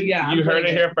 Stephanie, you heard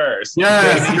it here first.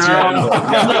 Yes, girl. I'm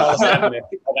gonna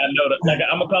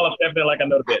call her Stephanie like I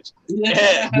know the bitch.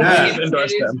 It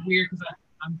Endorse is them. weird because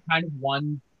I'm kind of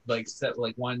one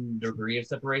degree of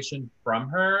separation from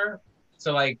her.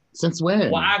 So like, since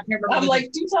when? Well, I can't remember. I'm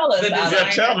like, do tell us.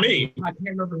 Tell me. I can't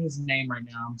remember his name right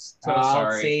now. I'm so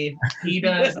sorry. See. He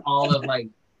does all of like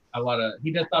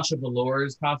he does Sasha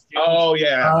Velour's costumes. Oh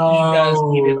yeah.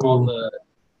 He did all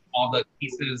the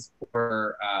pieces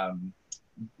for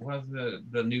what was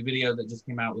the new video that just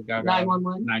came out with Gaga?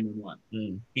 911.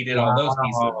 911. He did all those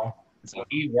pieces. So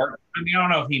he worked. I mean, I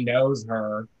don't know if he knows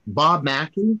her. Bob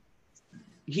Mackie?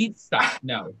 He'd stop.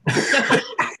 No.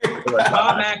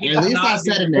 Bob Mackie. At least I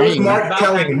said a name. Mark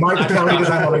Kelly. Mark Kelly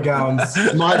designed all the gowns.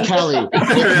 Mark Kelly.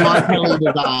 Mark Kelly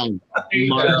design.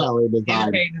 Mark Kelly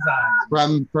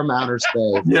design. From outer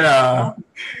space. Yeah.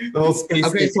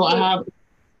 Okay, so I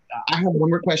have one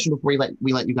more question before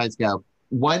we let you guys go.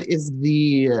 What is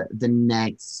the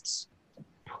next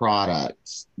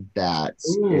product that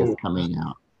is coming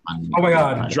out? Oh my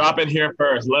God! Drop it here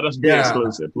first. Let us be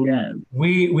exclusive. Yeah.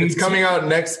 It's coming out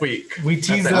next week. We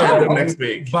teased it next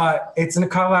week, but it's in a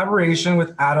collaboration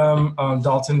with Adam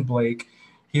Dalton Blake.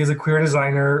 He is a queer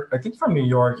designer, I think from New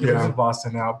York. He lives in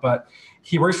Boston now, but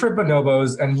he works for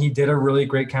Bonobos, and he did a really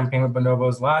great campaign with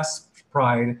Bonobos last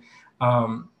Pride.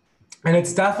 And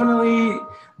it's definitely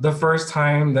the first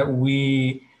time that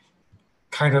we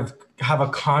kind of have a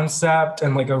concept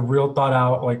and like a real thought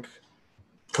out like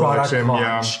product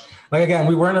launch. Like again,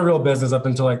 we weren't a real business up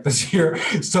until like this year.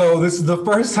 So this is the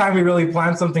first time we really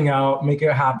planned something out, make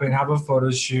it happen, have a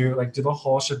photo shoot, like do the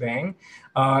whole shebang.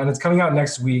 And it's coming out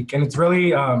next week. And it's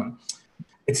really,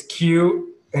 it's cute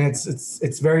and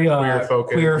it's very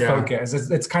queer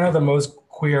focused. It's kind of the most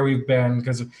queer we've been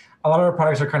because a lot of our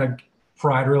products are kind of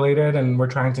Pride related and we're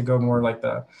trying to go more like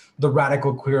the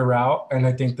radical queer route. And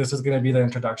I think this is going to be the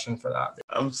introduction for that.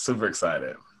 I'm super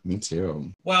excited. Me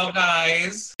too. Well,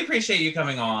 guys, we appreciate you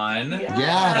coming on.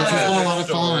 Yeah, this has been a lot of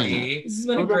fun. This has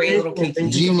been a great little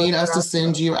kiki. Do you need us to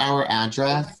send you our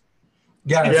address?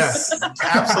 Yes.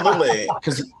 Absolutely.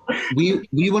 Because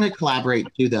we want to collaborate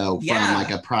too, though, from Yeah.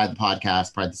 like a Pride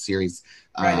podcast, Pride the series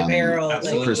Pride Apparel,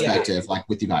 absolutely. perspective, like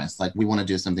with you guys. Like we want to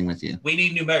do something with you. We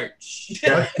need new merch.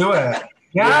 Let's do it.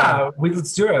 Yeah,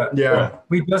 let's do it. Yeah.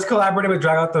 We just collaborated with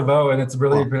Drag Out the Vote, and it's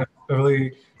really been a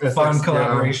really fun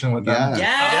collaboration with them.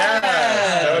 Yeah.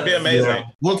 That would be amazing. Yeah.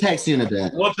 We'll text you in a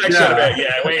bit. We'll text you in a bit.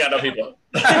 Yeah, we ain't got no people.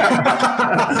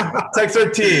 Text our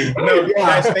team. No,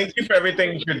 guys, thank you for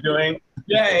everything you're doing.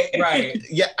 Yeah, right.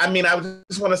 Yeah, I mean, I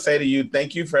just want to say to you,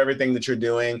 thank you for everything that you're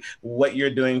doing, what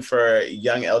you're doing for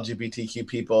young LGBTQ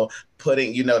people.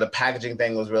 Putting, the packaging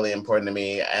thing was really important to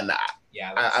me, and I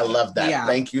love that. Yeah.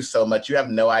 Thank you so much. You have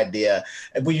no idea.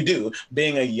 Well, you do.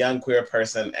 Being a young queer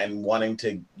person and wanting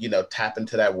to, tap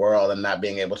into that world and not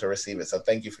being able to receive it. So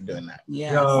thank you for doing that.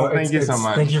 Yeah. No, Thank you so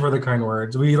much. Thank you for the kind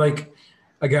words. We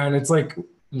again, it's like,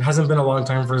 it hasn't been a long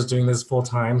time for us doing this full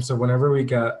time. So whenever we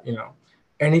get,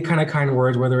 any kind of kind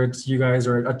words, whether it's you guys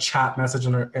or a chat message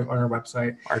on our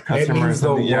website, Our it customers, means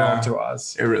the yeah, world to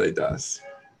us. it really does.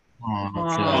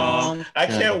 Aw, I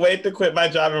can't wait to quit my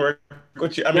job and work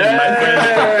with you. I mean,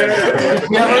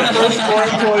 We have our first 4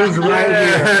 employees right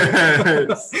here.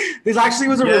 Yes. This actually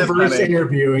was a Yes, reverse honey.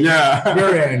 interview. Yeah.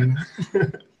 You're in.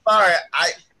 Sorry,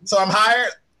 so I'm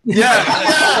hired. Yeah.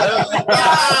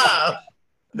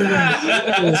 You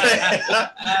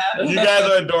guys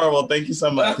are adorable. Thank you so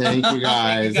much. Thank you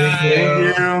guys.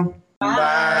 Thank you.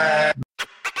 Bye.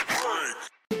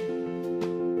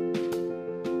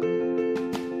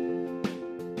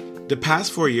 The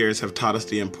past 4 years have taught us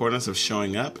the importance of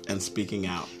showing up and speaking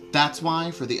out. That's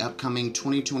why for the upcoming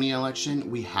 2020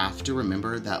 election, we have to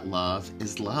remember that love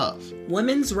is love.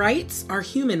 Women's rights are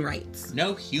human rights.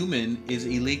 No human is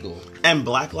illegal. And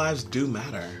Black lives do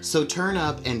matter. So turn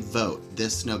up and vote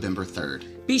this November 3rd.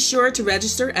 Be sure to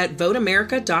register at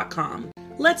voteamerica.com.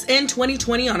 Let's end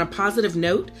 2020 on a positive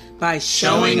note by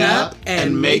showing up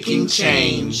and making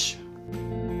change.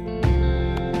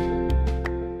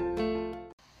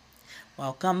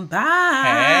 Welcome back.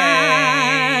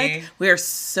 Hey. We are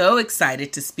so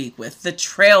excited to speak with the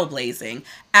trailblazing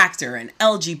actor and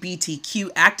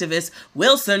LGBTQ activist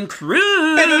Wilson Cruz.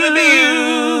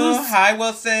 Hi,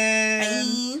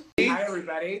 Wilson. Hi,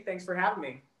 everybody. Thanks for having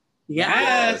me.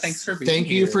 Yeah, thanks for being Thank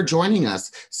here. you for joining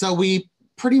us. So we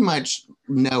pretty much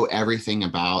know everything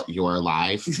about your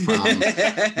life from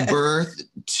birth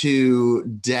to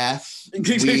death.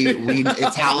 It's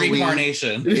Halloween.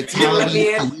 Reincarnation. It's You're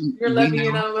Halloween. letting me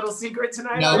in on a little secret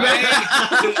tonight? No.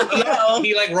 Right?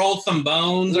 He like rolled some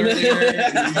bones earlier.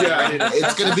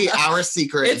 It's going to be our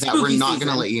secret It's that we're spooky not season.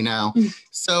 going to let you know.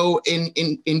 So in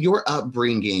your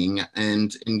upbringing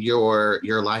and in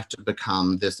your life to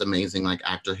become this amazing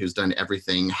actor who's done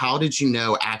everything, how did you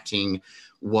know acting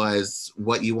was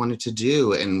what you wanted to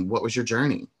do, and what was your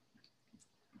journey?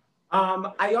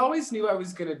 I always knew I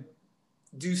was going to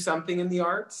do something in the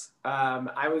arts.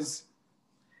 I was,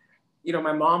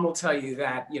 my mom will tell you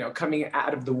that, coming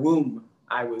out of the womb,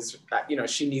 I was,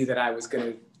 she knew that I was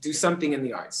going to do something in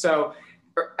the arts. So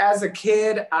as a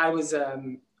kid, I was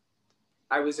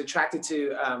attracted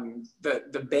to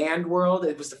the band world.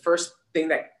 It was the first thing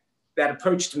that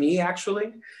approached me,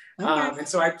 actually. Okay. And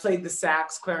so I played the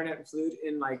sax, clarinet, and flute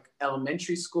in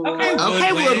elementary school. Okay. Okay,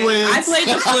 Woodwinds. I played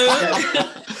the flute.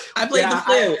 I played the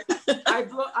flute.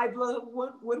 I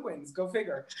blow woodwinds. Go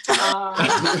figure. Blow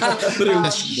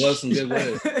some good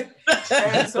wood.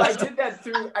 And so I did that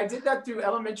through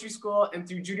elementary school and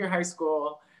through junior high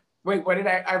school. Wait, what did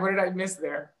I miss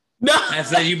there? No. I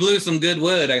said you blew some good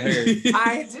wood, I heard.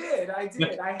 I did. I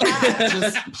had.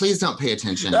 Just please don't pay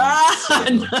attention.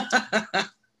 Listen,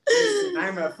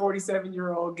 I'm a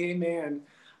 47-year-old gay man.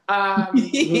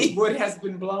 Wood has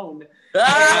been blown.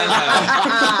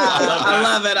 I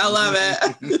love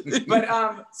it.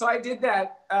 But so I did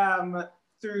that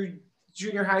through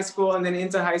junior high school, and then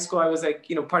into high school, I was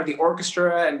part of the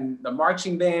orchestra and the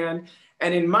marching band.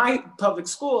 And in my public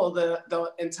school,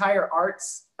 the entire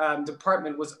arts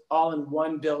department was all in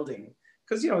one building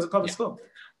because it was a public school.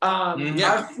 Our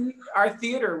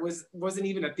theater wasn't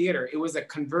even a theater; it was a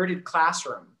converted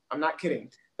classroom. I'm not kidding.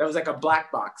 That was like a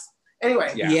black box. Anyway,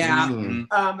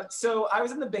 so I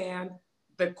was in the band.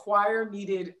 The choir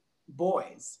needed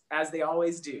boys, as they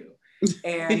always do,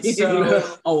 and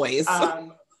so always.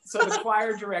 So the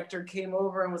choir director came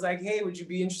over and was like, "Hey, would you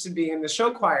be interested in being in the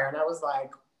show choir?" And I was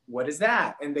like, "What is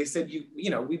that?" And they said,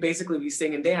 we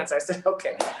sing and dance. I said,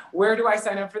 "Okay, where do I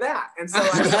sign up for that?" And so I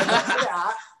signed up for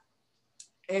that.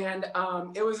 And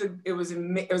it was an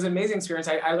amazing experience.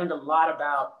 I learned a lot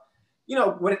about, you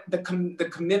know, what the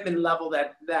commitment level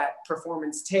that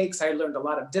performance takes. I learned a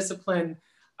lot of discipline.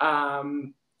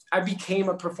 I became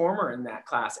a performer in that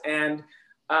class, and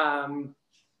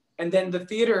then the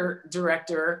theater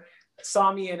director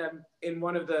saw me in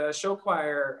one of the show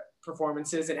choir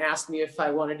performances and asked me if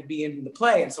I wanted to be in the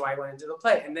play, and so I went into the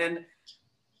play, and then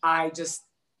I just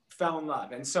fell in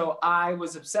love, and so I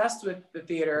was obsessed with the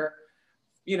theater,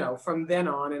 you know, from then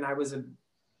on. And I was a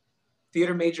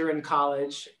theater major in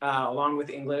college, along with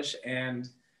English. And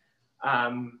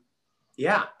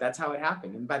yeah, that's how it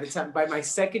happened. And by my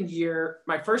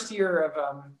first year of,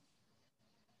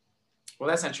 well,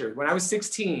 that's not true. When I was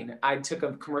 16, I took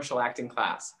a commercial acting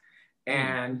class.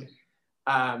 And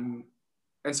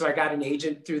so I got an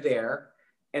agent through there.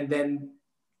 And then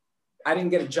I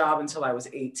didn't get a job until I was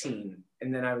 18.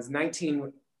 And then I was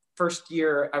 19, first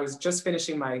year, I was just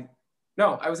finishing I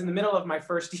was in the middle of my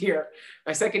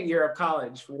second year of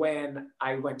college when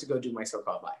I went to go do my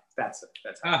so-called life. That's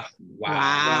how.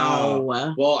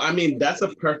 Wow. Well, I mean, that's a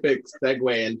perfect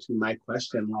segue into my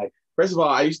question. Like, first of all,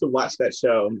 I used to watch that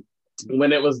show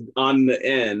when it was on the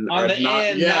N. Noggin.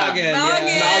 Back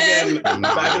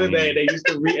in the day, they used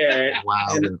to re-air it. Wow.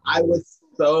 And I was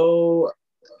so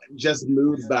just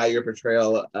moved by your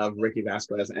portrayal of Ricky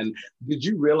Vasquez. And did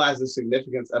you realize the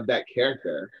significance of that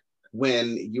character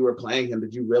when you were playing him?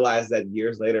 Did you realize that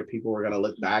years later people were going to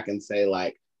look back and say,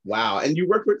 like, wow? And you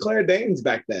worked with Claire Danes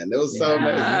back then. It was so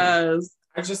amazing.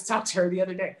 I just talked to her the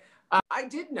other day. I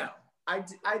did know. I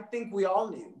think we all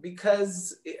knew,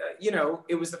 because you know,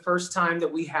 it was the first time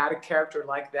that we had a character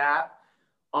like that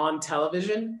on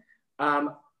television.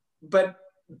 But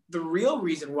the real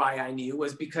reason why I knew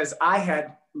was because I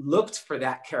had looked for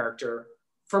that character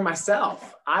for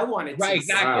myself. I wanted to see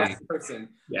that person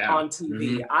on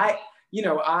TV. I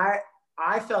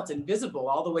felt invisible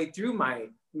all the way through my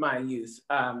youth.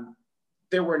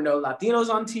 There were no Latinos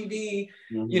on TV.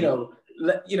 You know,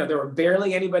 there were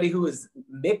barely anybody who was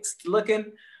mixed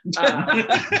looking.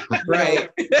 Right.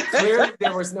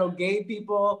 There was no gay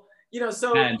people. You know,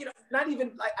 so not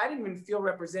even I didn't even feel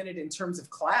represented in terms of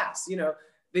class. You know,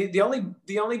 the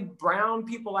only brown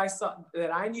people I saw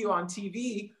that I knew on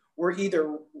TV were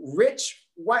either rich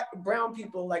white brown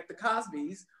people like the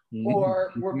Cosbys,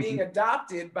 or were being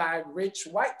adopted by rich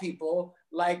white people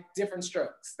like Different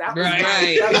Strokes. That was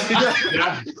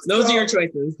right. Those are your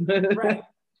choices. Right.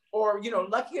 Or, you know,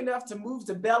 lucky enough to move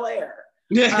to Bel Air.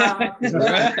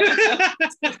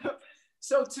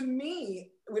 So to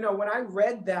me, you know, when I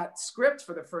read that script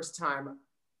for the first time,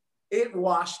 it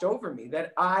washed over me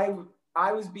that I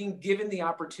was being given the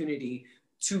opportunity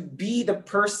to be the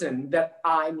person that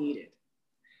I needed,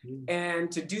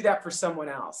 and to do that for someone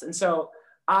else. And so,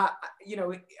 you know,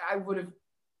 it would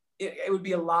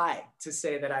be a lie to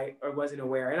say that I wasn't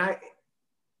aware. And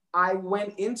I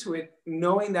went into it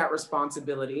knowing that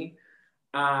responsibility,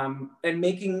 and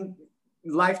making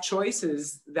life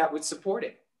choices that would support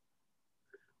it.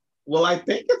 Well, I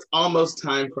think it's almost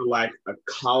time for like a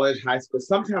college, high school,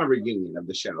 some kind of reunion of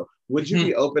the show. Would you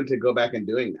be open to go back and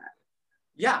doing that?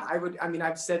 Yeah, I would. I mean,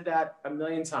 I've said that a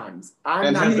million times.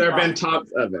 And has there been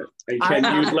talks of it? And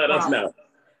can you let us know?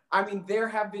 I mean, there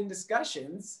have been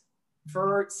discussions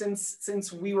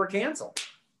since we were canceled.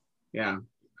 Yeah.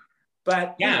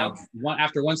 But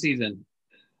after one season,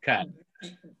 cut.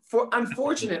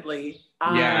 Unfortunately,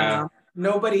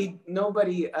 nobody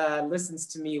listens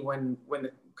to me when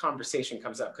the conversation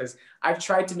comes up, because I've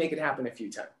tried to make it happen a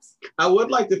few times. I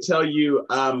would like to tell you,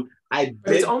 but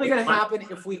it's only going to happen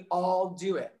if we all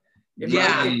do it.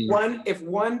 If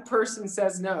one person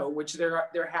says no, which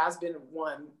there has been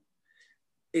one,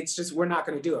 it's just we're not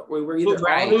going to do it. We're either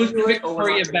who's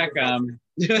Victoria Beckham?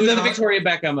 Who's the Victoria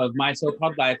Beckham of My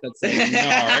So-Called Life that says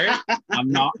no, I'm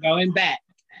not going back?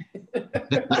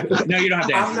 No, you don't have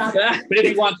to answer. But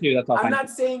if you want to, that's all fine. I'm not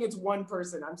saying it's one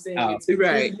person. I'm saying it's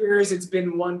 3 years. It's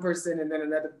been one person and then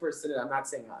another person. And I'm not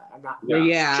saying I'm not.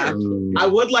 Yeah. I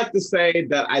would like to say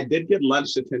that I did get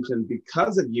lunch detention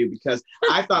because of you, because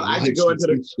I thought I could go into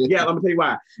the let me tell you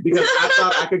why. Because I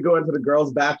thought I could go into the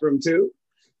girls' bathroom too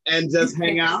and just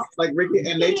hang out like Ricky,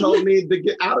 and they told me to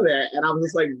get out of there, and I was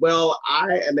just like,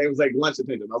 and they was like lunch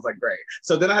detention. I was like, great.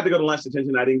 So then I had to go to lunch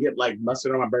detention. I didn't get like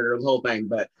mustard on my burger, the whole thing,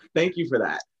 but thank you for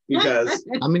that, because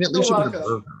I mean, at least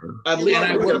at least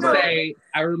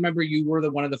I remember you were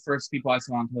one of the first people I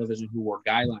saw on television who wore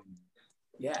guy liner.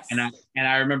 Yes. And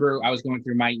I remember I was going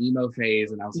through my emo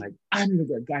phase, and I was like, I'm gonna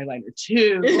wear eyeliner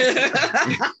too.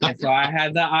 And so I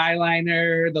had the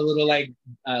eyeliner, the little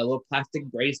little plastic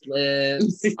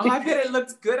bracelets. Oh, I bet it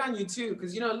looks good on you too,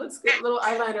 because it looks good. A little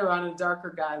eyeliner on a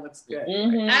darker guy looks good.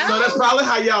 Mm-hmm. So that's probably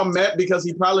how y'all met, because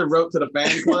he probably wrote to the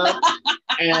fan club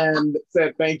and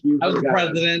said thank you. I was the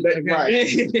president. Right.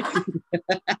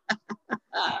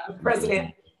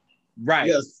 President. Right.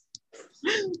 Yes.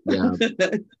 Yeah.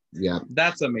 Yeah.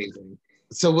 That's amazing.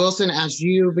 So Wilson, as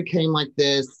you became like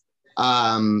this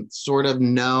sort of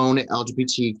known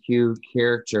LGBTQ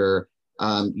character,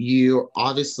 you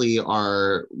obviously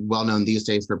are well known these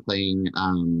days for playing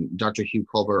Dr. Hugh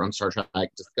Culber on Star Trek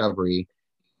Discovery.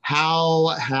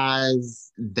 How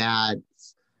has that,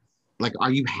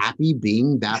 are you happy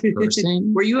being that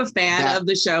person? Were you a fan of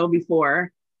the show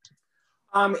before?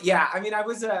 Yeah, I mean, I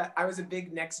was a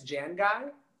big Next Gen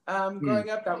guy growing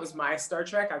up. That was my Star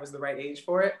Trek. I was the right age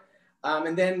for it.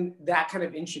 And then that kind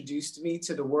of introduced me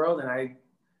to the world, and I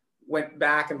went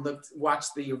back and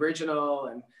watched the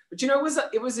original. But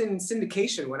it was in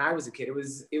syndication when I was a kid. It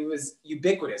was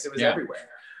ubiquitous. It was everywhere.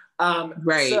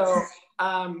 Right. So,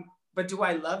 but do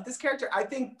I love this character? I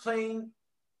think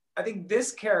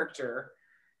this character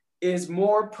is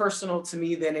more personal to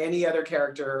me than any other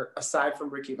character aside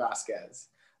from Ricky Vasquez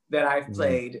that I've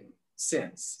played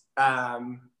since.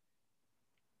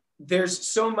 There's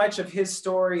so much of his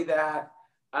story that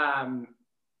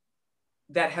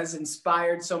that has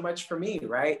inspired so much for me,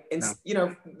 right? And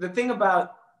the thing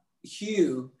about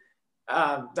Hugh,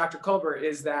 Dr. Culber,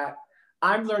 is that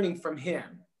I'm learning from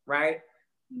him, right?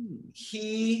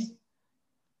 He,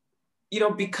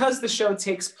 because the show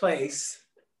takes place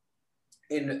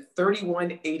in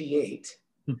 3188.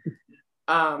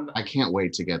 I can't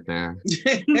wait to get there.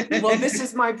 Well, this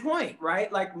is my point,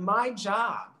 right? My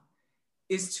job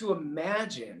is to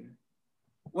imagine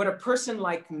what a person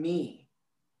like me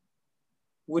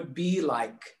would be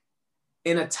like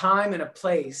in a time and a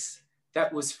place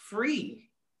that was free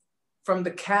from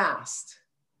the caste,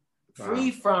 free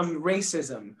from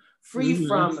racism, free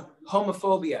from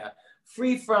homophobia,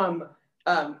 free from,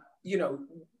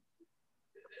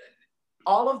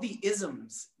 all of the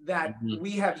isms that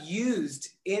we have used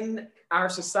in our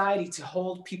society to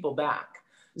hold people back.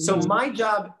 So my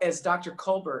job as Dr.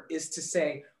 Culber is to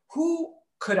say, who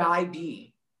could I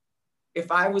be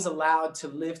if I was allowed to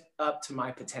live up to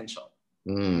my potential?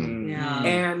 Yeah.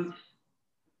 And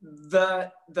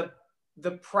the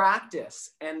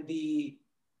practice and the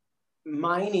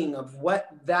mining of what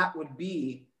that would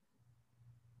be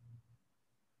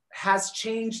has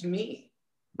changed me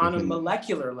on a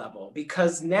molecular level,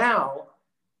 because now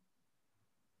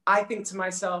I think to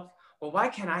myself, well, why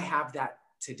can't I have that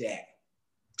today?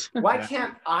 Why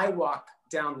can't I walk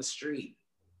down the street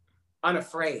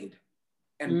unafraid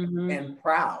and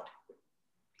proud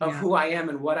of who I am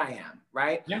and what I am,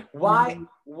 right? Yeah.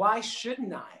 Why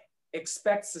shouldn't I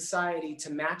expect society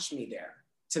to match me there,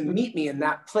 to meet me in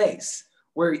that place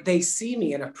where they see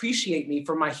me and appreciate me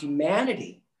for my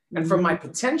humanity and for my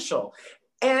potential,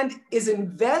 and is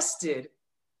invested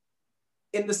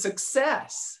in the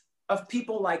success of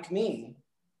people like me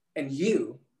and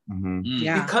you,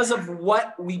 because of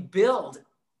what we build,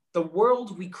 the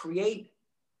world we create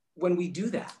when we do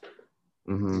that.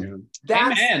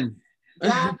 Amen.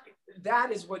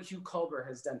 That is what Hugh Culber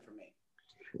has done for me.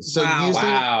 So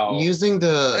using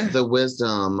the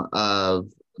wisdom of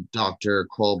Dr.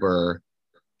 Culber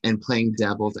and playing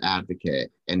devil's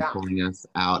advocate and pulling us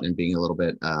out and being a little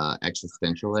bit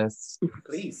existentialist.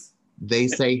 Please. They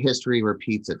say history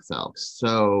repeats itself.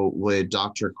 So would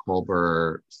Dr.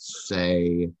 Culber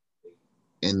say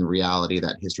in reality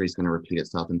that history is going to repeat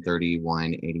itself in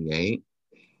 3188?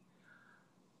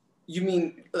 You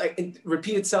mean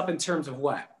repeat itself in terms of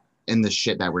what? In the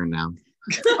shit that we're in now.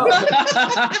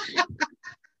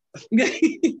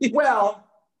 Well,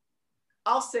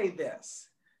 I'll say this.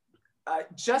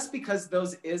 Just because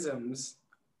those isms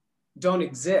don't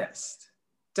exist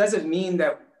doesn't mean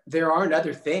that there aren't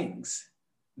other things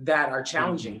that are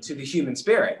challenging to the human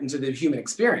spirit and to the human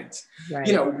experience.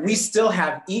 Right. We still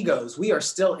have egos. We are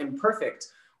still imperfect.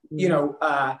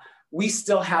 We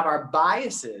still have our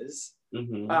biases,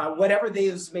 whatever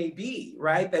those may be,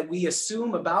 right? That we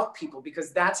assume about people,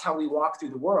 because that's how we walk through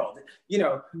the world.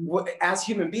 As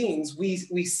human beings, we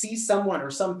see someone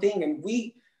or something and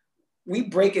we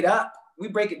break it up. We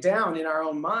break it down in our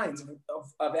own minds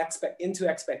into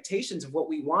expectations of what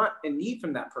we want and need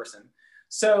from that person.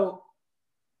 So,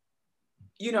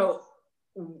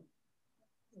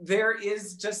 there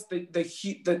is just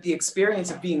the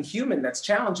experience of being human that's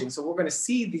challenging. So we're going to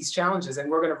see these challenges and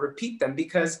we're going to repeat them,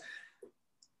 because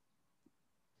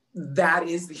that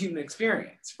is the human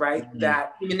experience, right? Mm-hmm.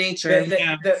 That human nature.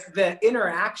 The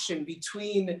interaction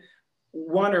between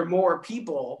one or more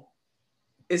people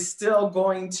is still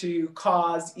going to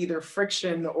cause either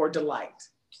friction or delight.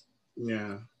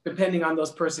 Yeah. Depending on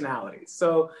those personalities.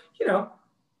 So, you know,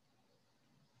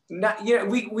 not, you know,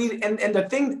 and the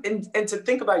thing, and to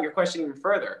think about your question even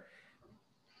further,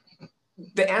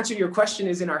 the answer to your question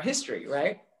is in our history,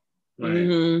 right? Right.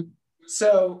 Mm-hmm.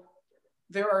 So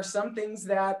there are some things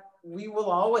that we will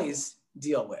always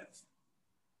deal with.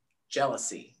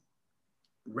 Jealousy,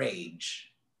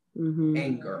 rage,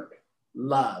 anger,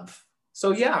 love.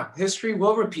 So yeah, history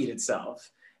will repeat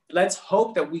itself. Let's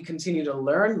hope that we continue to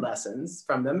learn lessons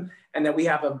from them and that we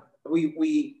have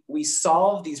we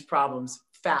solve these problems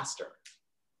faster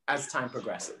as time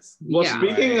progresses. Well,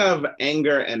 speaking of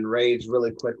anger and rage,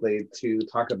 really quickly, to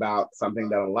talk about something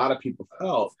that a lot of people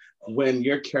felt when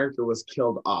your character was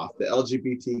killed off, the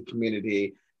LGBT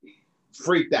community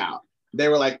freaked out. They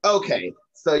were like, okay,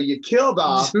 so you killed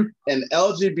off an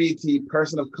LGBT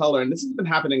person of color. And this has been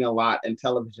happening a lot in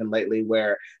television lately,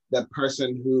 where the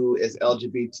person who is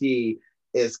LGBT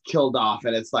is killed off.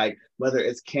 And it's like, whether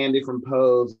it's Candy from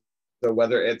Pose or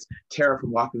whether it's Tara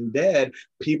from Walking Dead,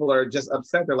 people are just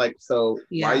upset. They're like, so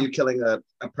why are you killing a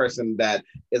person that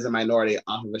is a minority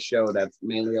off of a show that's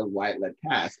mainly a white-led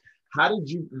cast?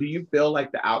 Do you feel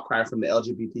like the outcry from the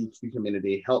LGBTQ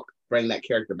community helped bring that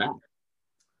character back?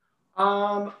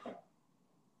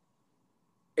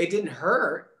 It didn't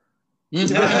hurt. Yeah.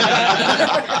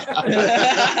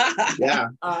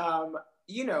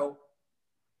 You know,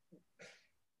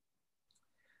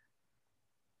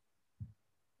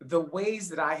 the ways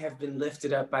that I have been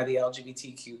lifted up by the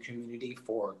LGBTQ community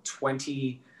for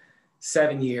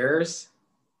 27 years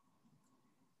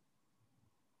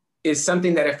is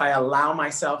something that if I allow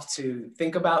myself to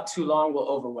think about too long will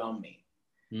overwhelm me.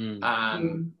 You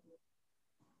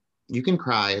can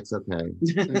cry, it's okay.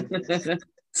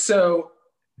 So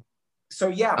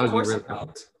yeah, of course it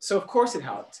helped. So of course it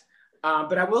helped.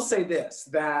 But I will say this,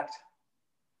 that,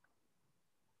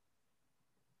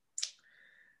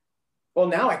 well,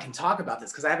 now I can talk about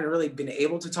this because I haven't really been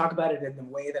able to talk about it in the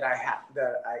way that I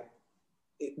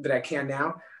can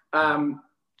now.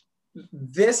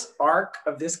 This arc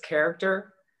of this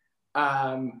character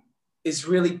is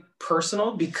really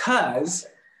personal because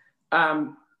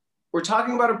we're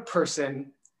talking about a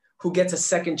person who gets a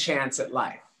second chance at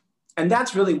life. And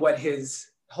that's really what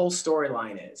his whole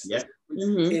storyline is. Yeah.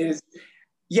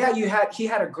 He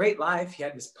had a great life. He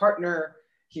had his partner.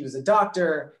 He was a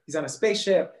doctor. He's on a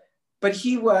spaceship. But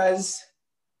he was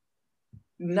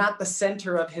not the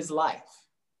center of his life.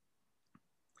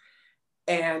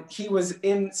 And he was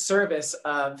in service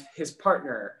of his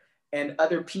partner and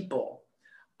other people.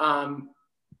 And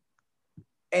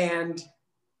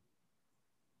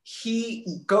he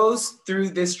goes through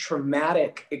this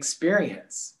traumatic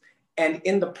experience and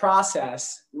in the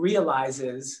process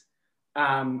realizes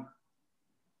that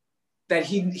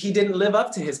he didn't live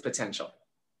up to his potential.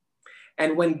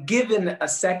 And when given a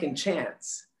second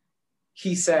chance,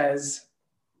 he says,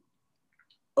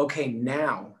 okay,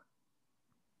 now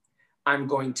I'm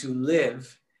going to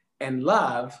live and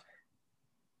love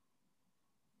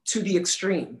to the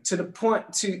extreme, to the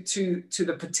point, to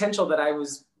the potential that I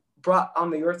was brought on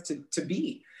the earth to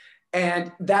be.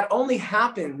 And that only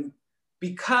happened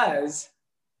because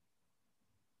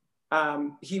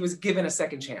he was given a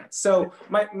second chance. So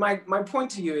my point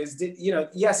to you is that, you know,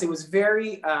 yes, it was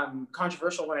very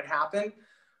controversial when it happened,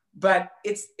 but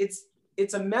it's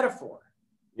a metaphor.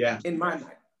 Yeah. In my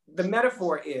mind, the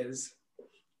metaphor is,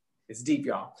 it's deep,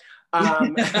 y'all.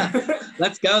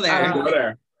 Let's go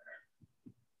there.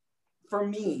 For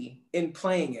me, in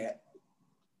playing it,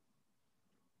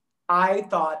 I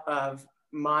thought of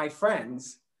my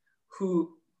friends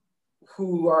who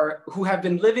have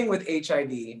been living with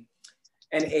HIV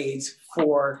and AIDS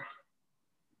for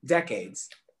decades.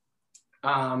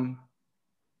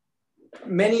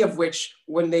 Many of which,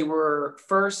 when they were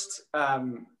first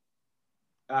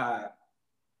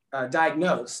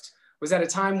diagnosed, was at a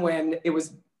time when it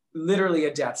was literally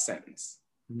a death sentence.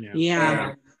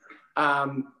 Yeah.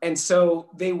 And so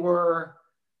they were,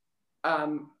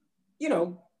 you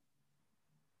know,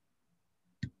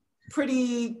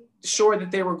 pretty sure that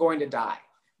they were going to die,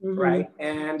 right?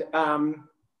 And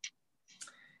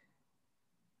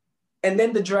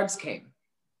then the drugs came.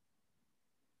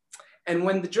 And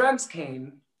when the drugs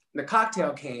came, the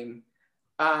cocktail came,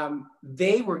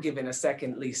 they were given a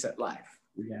second lease at life.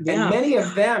 Yeah. And many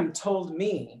of them told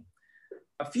me,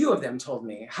 a few of them told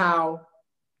me how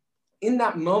in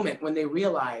that moment when they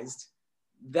realized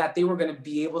that they were going to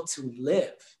be able to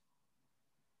live,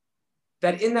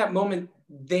 that in that moment,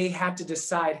 they had to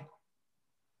decide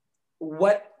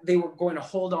what they were going to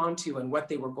hold on to and what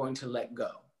they were going to let go.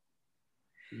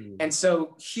 And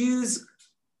so Hugh's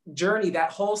journey,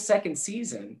 that whole second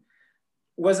season,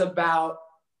 was about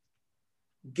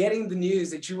getting the news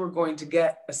that you were going to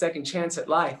get a second chance at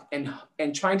life and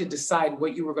trying to decide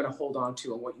what you were going to hold on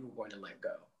to and what you were going to let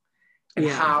go. And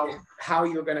how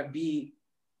you're going to be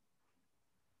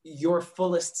your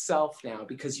fullest self now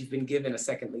because you've been given a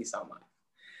second lease on life.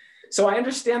 So I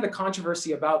understand the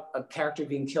controversy about a character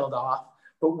being killed off,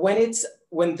 but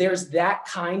when there's that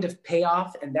kind of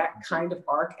payoff and that kind of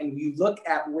arc, and you look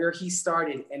at where he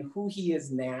started and who he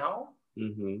is now,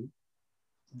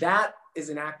 that is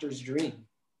an actor's dream.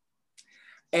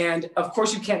 And of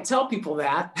course, you can't tell people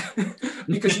that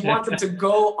because you want them to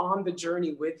go on the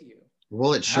journey with you.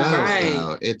 Well, it shows.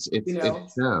 Though. It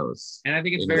shows. And I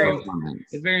think it's very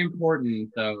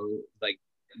important though. Like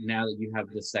now that you have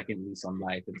the second lease on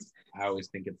life, I always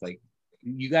think it's like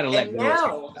you got to let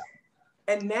go.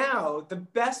 And now the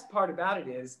best part about it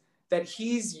is that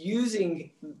he's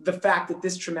using the fact that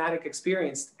this traumatic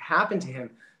experience happened to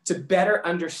him to better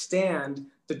understand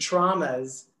the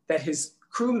traumas that his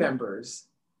crew members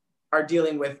are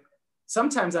dealing with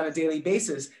sometimes on a daily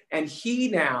basis. And he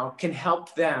now can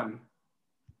help them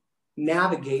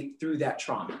navigate through that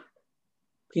trauma.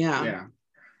 Yeah.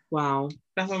 Wow.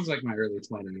 That sounds like my early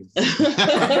 20s.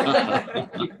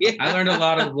 I learned a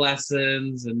lot of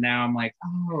lessons and now I'm like,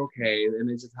 oh, okay. And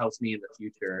it just helps me in the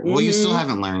future. Well, you still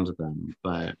haven't learned them,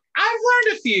 but I've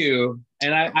learned a few.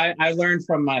 And I learned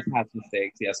from my past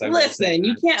mistakes. Yes, listen,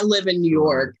 you can't live in New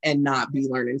York and not be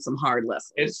learning some hard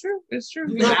lessons. It's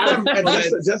true. Adam,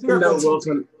 just to know,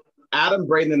 Wilson, Adam,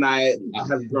 Braden, and I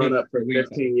have grown up for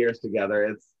 15 years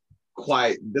together. This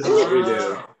is what we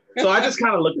do. So I just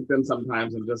kind of look at them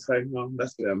sometimes and just say, no,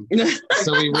 that's them.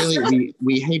 So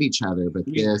we hate each other, but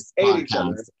this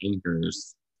podcast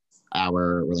anchors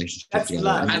our relationship together.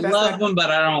 I love them, but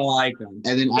I don't like them.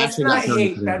 And then that's after not that,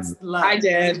 hate, that's love. I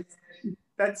did.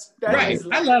 That's right.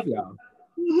 I love y'all.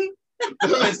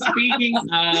 Speaking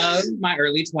of my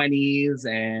early 20s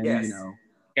and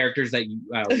characters that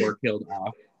were killed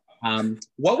off,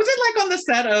 what was it like on the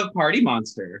set of Party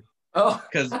Monster? Oh,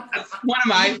 because that's one of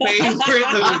my favorite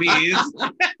movies.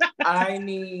 I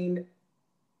mean,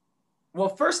 well,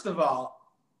 first of all,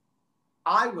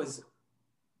 I was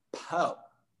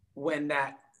when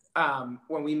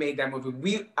we made that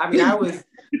movie.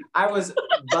 I was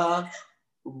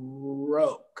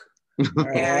broke.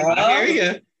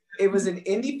 And it was an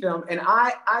indie film, and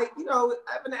I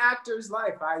have an actor's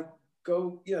life. I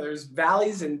go, there's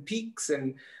valleys and peaks,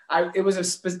 and it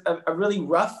was a really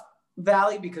rough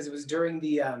valley because it was during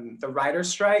the writer's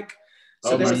strike.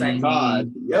 So there was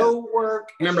no work.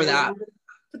 Remember that.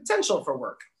 Potential for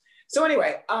work. So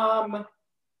anyway,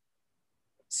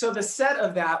 so the set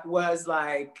of that was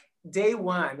like day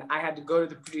one, I had to go to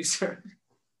the producer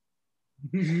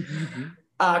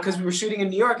because we were shooting in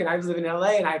New York and I was living in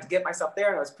LA and I had to get myself there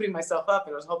and I was putting myself up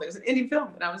and it was an indie film.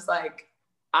 And I was like,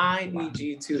 I need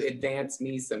you to advance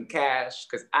me some cash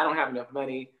because I don't have enough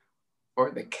money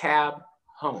for the cab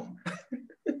home.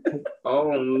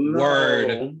 Oh no!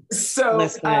 Word. So,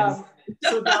 so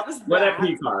that was what a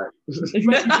P card.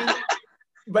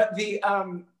 But the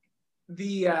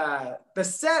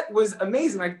set was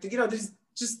amazing. Like there's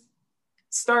just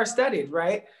star-studded,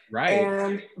 right?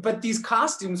 Right. But these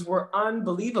costumes were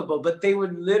unbelievable. But they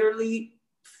would literally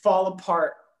fall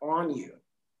apart on you.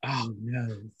 Oh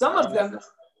no! Some of them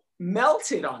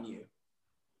melted on you.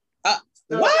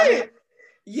 What?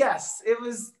 Yes, it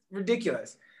was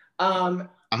ridiculous. I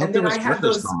and then I had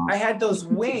those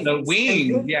wings. The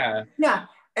wings, yeah. Yeah,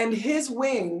 and his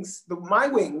wings, my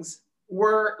wings,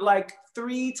 were like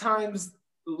 3 times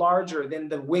larger than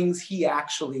the wings he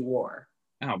actually wore.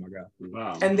 Oh my god!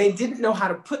 Wow. And they didn't know how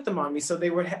to put them on me, so they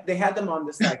had them on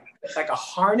this like a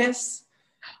harness,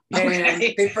 and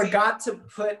they forgot to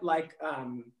put like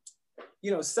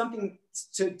something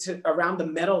to around the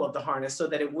metal of the harness so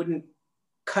that it wouldn't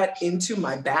cut into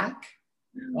my back.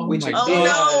 Oh which my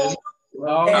god!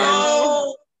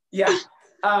 Oh. Yeah.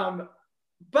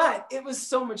 But it was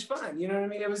so much fun. You know what I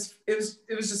mean? It was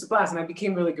just a blast. And I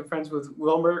became really good friends with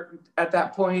Wilmer at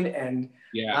that point. And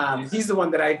he's the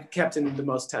one that I kept in the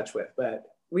most touch with,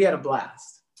 but we had a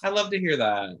blast. I love to hear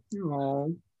that.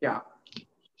 Aww. Yeah.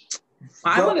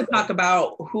 I want to talk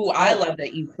about who I love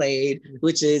that you played,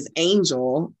 which is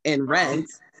Angel in Rent.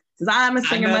 Because I'm a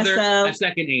singer myself. A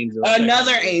second Angel.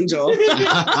 Another Angel.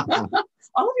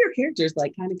 All of your characters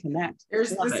like kind of connect.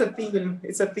 It's a theme.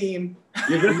 It's a theme.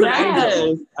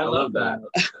 Yes. I love that.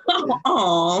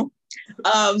 Oh.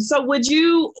 So would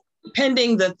you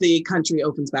pending that the country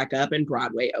opens back up and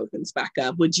Broadway opens back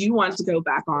up, would you want to go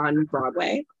back on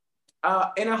Broadway?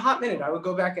 In a hot minute. I would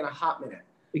go back in a hot minute.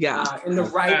 Yeah. In the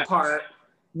right part.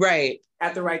 Right.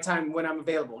 At the right time when I'm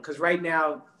available. Because right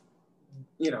now,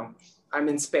 you know, I'm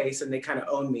in space and they kind of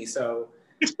own me. So,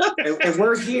 and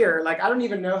we're here. Like, I don't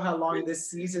even know how long this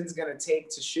season's going to take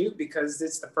to shoot because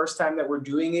it's the first time that we're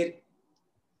doing it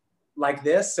like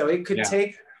this. So it could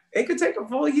take a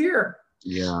full year.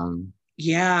 Yeah.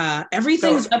 Yeah.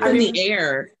 Everything's up in the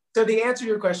air. So the answer to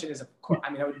your question is, of course, I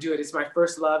mean, I would do it. It's my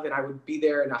first love and I would be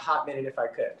there in a hot minute if I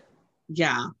could.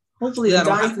 Yeah. Hopefully I'm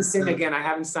that'll dying to sing again. I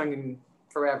haven't sung in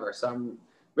forever. So I'm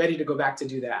ready to go back to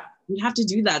do that. You have to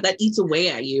do that. That eats away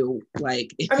at you.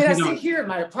 Like, I mean, I sit here in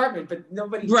my apartment, but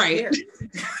nobody cares.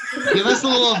 Give us a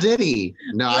little ditty.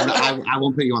 No, I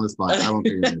won't put you on the spot. I won't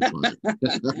put you on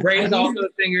the spot. Ray is also a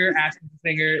singer, Ashton's a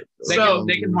singer.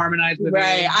 They can harmonize with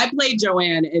Right. me. I played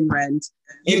Joanne in Rent.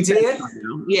 You did?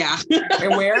 Yeah.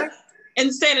 And where? In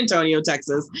San Antonio,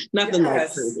 Texas. Nothing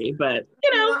that crazy, but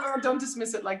you know. Don't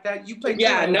dismiss it like that. You played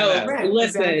Joanne.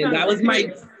 Listen, that was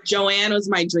Joanne was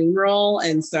my dream role.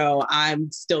 And so I'm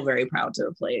still very proud to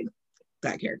have played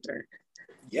that character.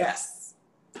 Yes.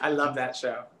 I love that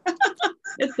show.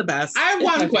 It's the best. I have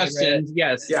one question.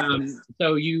 Yes. Yeah.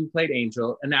 So you played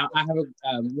Angel, and now I have a.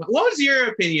 What was your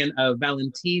opinion of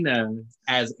Valentina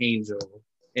as Angel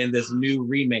in this new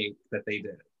remake that they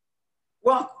did?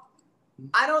 Well,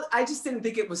 I just didn't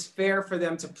think it was fair for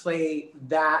them to play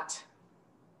that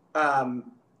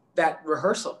that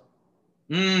rehearsal.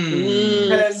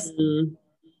 Because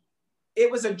it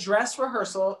was a dress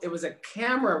rehearsal, it was a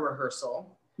camera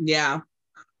rehearsal. Yeah.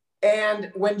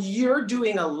 And when you're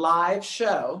doing a live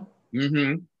show,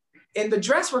 in the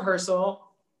dress rehearsal,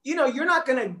 you know, you're not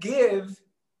gonna give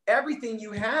everything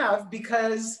you have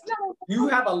because you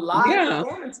have a live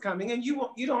performance coming and you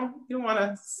don't want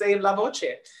to say la voce.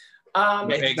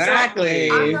 Exactly.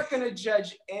 I'm not going to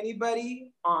judge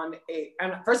anybody on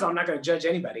and first of all, I'm not going to judge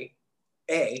anybody,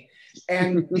 A,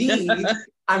 and B,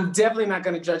 I'm definitely not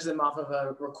going to judge them off of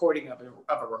a recording of a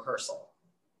rehearsal.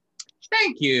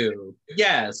 Thank you.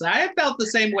 Yes, I felt the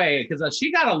same way because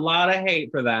she got a lot of hate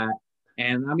for that,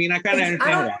 and I mean, I kind of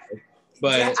understand why.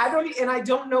 But yeah, I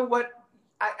don't know what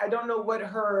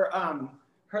her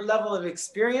level of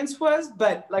experience was,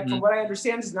 but like from what I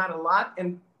understand, is not a lot,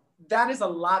 and that is a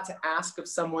lot to ask of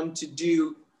someone to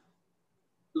do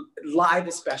live,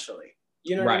 especially.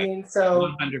 You know what I mean?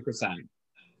 So 100%.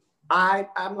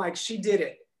 I'm like, she did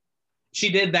it. She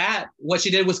did that. What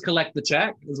she did was collect the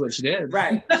check, is what she did.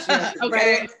 Right.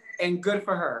 Okay. And good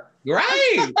for her.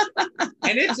 Right. and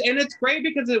it's great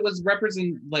because it was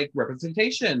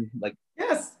representation. Like,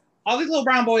 yes. All these little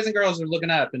brown boys and girls are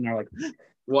looking up and they're like,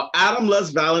 well, Adam loves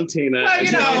Valentina. Well, and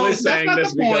he's only saying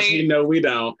this because he know we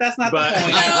don't. That's not the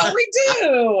point. No, we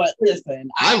do. Listen.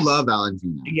 I love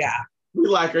Valentina. Yeah. We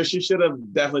like her. She should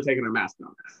have definitely taken her mask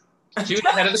off. She was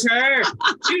ahead of the curve.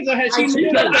 She was ahead.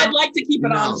 I'd like to keep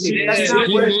it on. That's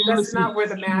not where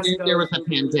the mask goes. There was a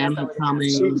pandemic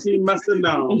coming. She must have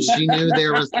known. She knew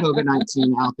there was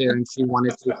COVID-19 out there and she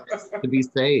wanted to be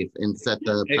safe and set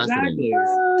the precedent. Exactly.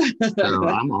 So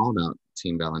I'm all about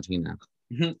Team Valentina.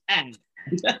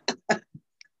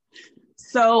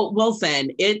 So,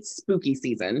 Wilson, it's spooky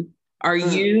season. Are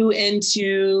you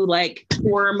into like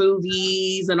horror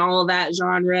movies and all of that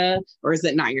genre, or is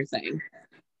it not your thing?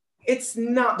 It's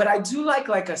not, but I do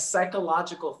like a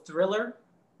psychological thriller.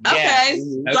 Okay.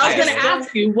 So I was going to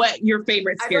ask you what your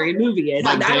favorite scary movie is.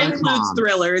 That includes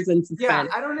thrillers and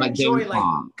suspense. Yeah, I don't enjoy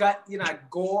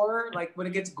gore. Like when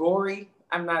it gets gory,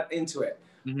 I'm not into it.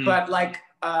 But like,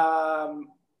 what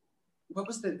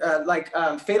was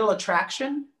the Fatal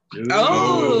Attraction?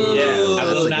 Oh, yeah, I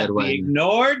will not be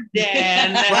ignored,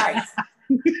 Dan. Right.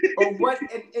 Or what?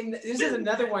 And this is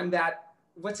another one that.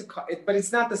 What's it called? But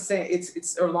it's not the same.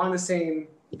 It's along the same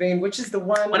vein. Which is the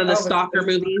one? One of the stalker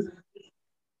movies.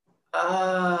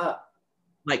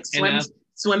 Like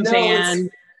Swim Tan.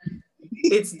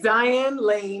 It's Diane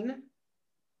Lane,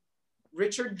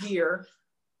 Richard Gere.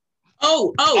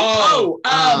 No. Where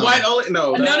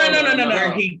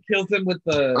he kills him with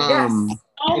the. Yes.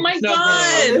 Oh my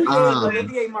God!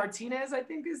 Olivier Martinez, I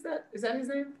think is that his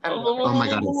name? I don't know. Oh my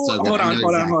God, it's so good.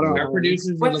 Hold on. Our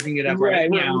producers are looking it up right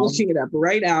now. We're looking it up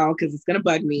right now because it's gonna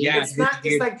bug me. Yeah, it's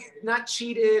like not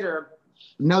cheated or.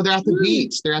 No, they're at the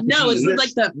beach. It's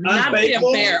like the not the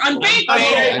affair.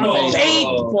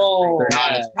 Unfaithful.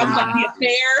 The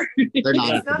affair. They're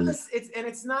not.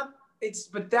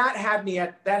 But that had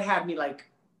me like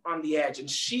on the edge, and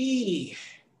she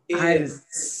is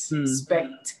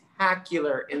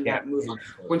spectacular in that movie.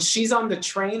 When she's on the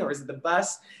train or is it the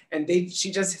bus, and she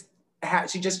just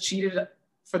she just cheated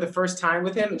for the first time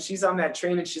with him, and she's on that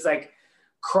train and she's like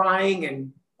crying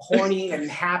and horny and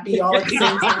happy all at the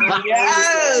same time.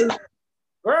 Yes.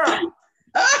 Girl.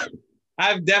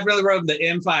 I've definitely rode the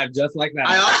M5 just like that.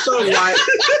 I also like.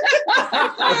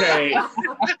 Okay.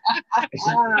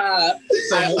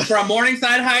 So from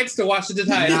Morningside Heights to Washington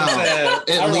Heights. No,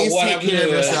 at least take care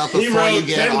of yourself before you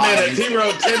get 10 minutes. He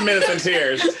wrote 10 minutes in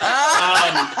tears.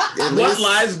 What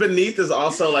Lies Beneath is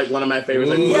also like one of my favorites.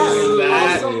 Like,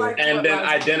 Yes, that, and then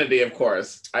Identity, of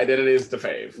course. Identity is the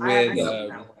fave. With,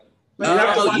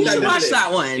 you should watch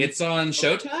that one. It's on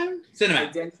Showtime? Cinemax.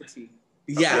 Identity.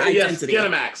 Yeah, Okay, Identity.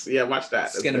 Skinemax. Yeah, watch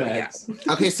that. Skinemax.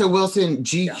 Okay, so Wilson,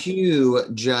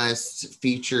 GQ just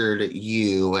featured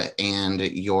you and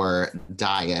your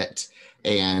diet.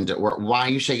 And why are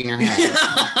you shaking your head?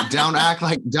 Don't act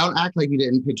like you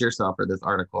didn't pitch yourself for this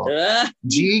article.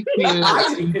 GQ.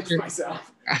 I didn't pitch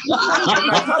myself.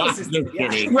 My publicist did,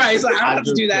 yeah. Right, so I have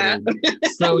to do that.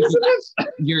 So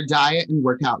your diet and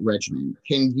workout regimen.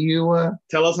 Can you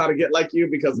tell us how to get like you,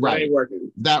 because it ain't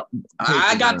working.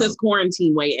 I got this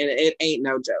quarantine weight and it ain't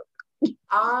no joke.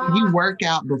 You work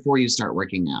out before you start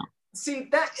working out. See,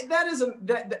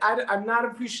 I'm not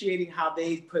appreciating how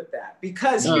they put that,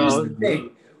 because here's the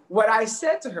thing. What I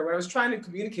said to her, what I was trying to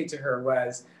communicate to her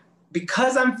was,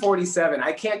 because I'm 47,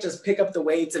 I can't just pick up the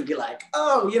weights and be like,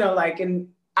 oh, and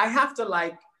I have to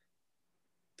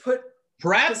put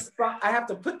I have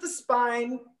to put the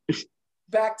spine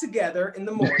back together in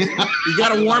the morning. You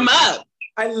gotta warm up.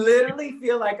 I literally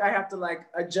feel like I have to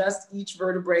adjust each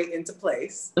vertebrae into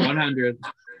place. 100.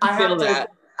 I feel that.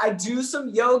 I do some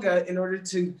yoga in order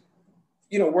to,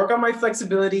 work on my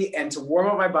flexibility and to warm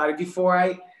up my body before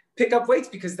I pick up weights,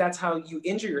 because that's how you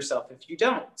injure yourself if you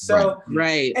don't. So,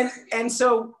 right. And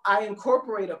so I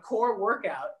incorporate a core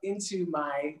workout into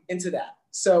that.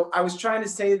 So I was trying to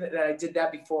say that I did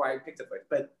that before I picked up weights,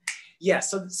 but yeah.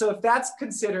 So if that's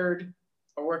considered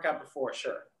a workout before,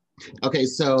 sure. Okay,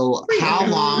 so how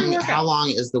long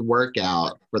is the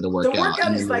workout for the workout? The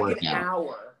workout is an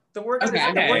hour. The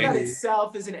workout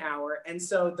itself is an hour. And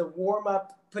so the warm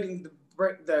up, putting the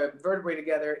vertebrae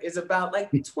together, is about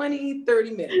 20,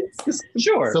 30 minutes.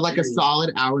 Sure. So a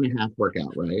solid hour and a half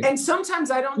workout, right? And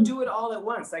sometimes I don't do it all at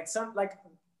once.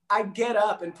 I get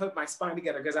up and put my spine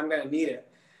together because I'm going to need it.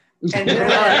 And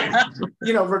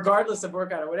then, regardless of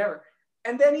workout or whatever.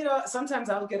 And then, sometimes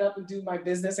I'll get up and do my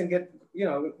business and get,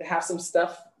 have some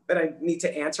stuff that I need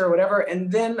to answer or whatever. And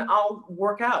then I'll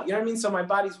work out. You know what I mean? So my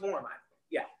body's warm.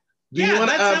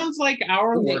 That sounds like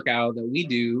our workout that we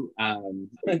do.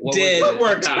 What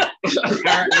workout?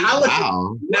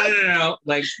 Wow. No.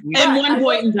 At one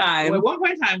point in time. At one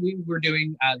point in time, we were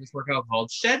doing this workout called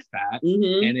Shed Fat,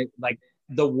 and it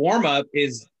the warm up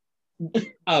is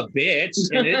a bitch,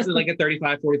 and it's a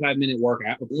 35, 45 minute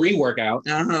workout, a pre-workout.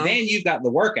 Then you've got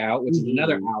the workout, which is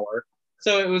another hour.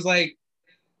 So it was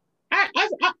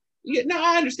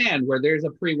I understand where there's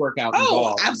a pre-workout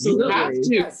involved. Absolutely. You have to.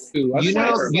 Yes.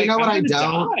 You know what I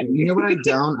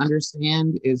don't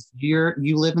understand is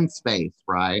you live in space,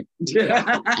 right?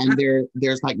 Yeah. And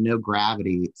there's no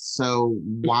gravity. So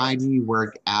why do you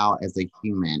work out as a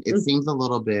human? It seems a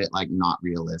little bit not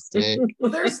realistic. Well,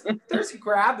 there's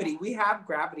gravity. We have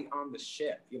gravity on the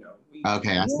ship,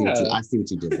 Okay, I see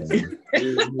what you did there.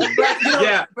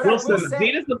 Wilson,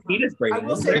 Venus the penis break. I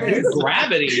will say this.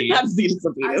 Gravity. That's Venus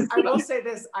the penis. I will say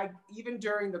this. Even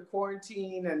during the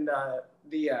quarantine and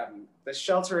the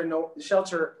shelter in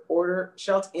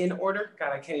order.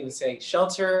 God, I can't even say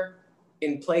shelter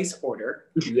in place order.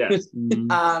 Yes.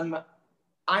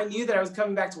 I knew that I was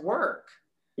coming back to work,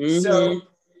 so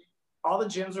all the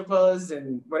gyms were closed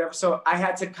and whatever. So I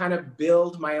had to kind of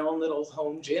build my own little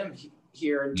home gym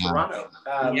here in Toronto.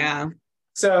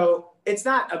 So it's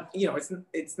not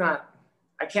it's not.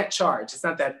 I can't charge. It's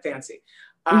not that fancy.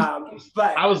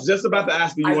 But I was just about to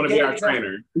ask you want to be our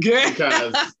trainer,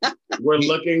 because we're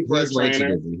looking for a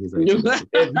trainer.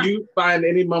 If you find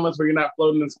any moments where you're not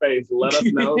floating in space, let us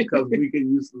know, because we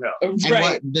can use some help. And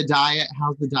the diet?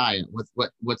 How's the diet?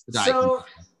 What's the diet?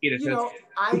 So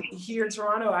I here in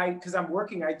Toronto, because I'm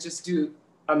working, I just do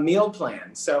a meal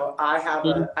plan. So I have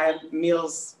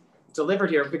meals delivered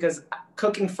here, because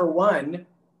cooking for one.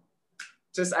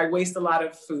 I waste a lot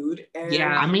of food. And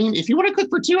I mean, if you want to cook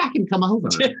for two, I can come over.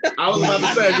 I was about to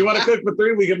say, if you want to cook for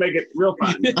three, we can make it real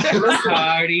fun.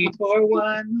 Party for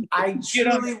one. I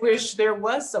truly wish there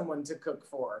was someone to cook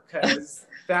for, because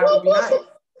that would be nice.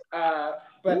 But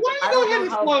why don't go ahead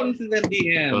and float into the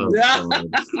DM?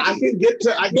 I can get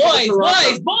to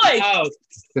boys.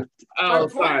 My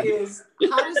point is,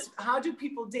 how do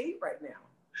people date right now?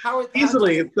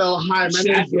 Easily. So hi, my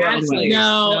name is Ashley.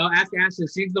 No, ask Ashley.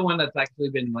 She's the one that's actually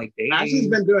been like dating. Ashley's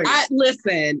been doing it.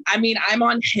 Listen, I mean, I'm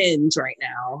on Hinge right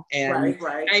now, and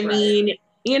Right. I mean,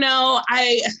 you know,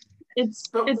 it's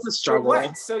a struggle.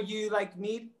 What? So you like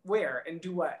meet where and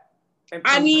do what?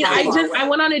 I mean, I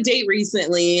went on a date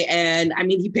recently, and I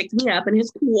mean, he picked me up in his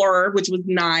car, which was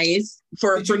nice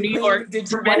for New York.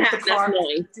 Did you wipe the car?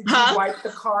 Did you wipe the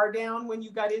car down when you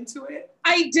got into it?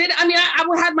 I did. I mean, I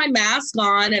had my mask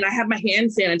on and I had my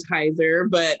hand sanitizer,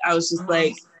 but I was just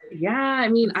like, yeah. I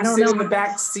mean, I don't know. In the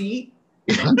back seat.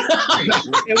 It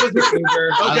was the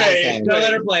Uber. Okay, don't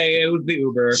let her play. It was the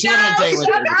Uber. Shut up! That's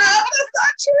not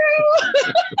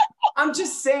true. I'm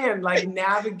just saying, like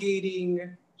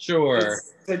navigating. Sure.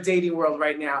 The dating world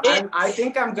right now. I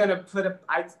think I'm gonna put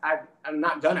I'm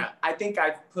not gonna. I think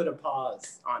I've put a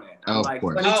pause on it. Of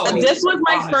course. This was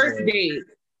my first date,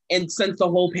 and since the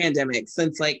whole pandemic,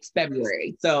 since like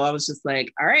February. So I was just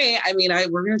like, all right. I mean,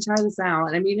 we're gonna try this out,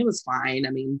 and I mean, it was fine.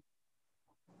 I mean,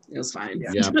 it was fine.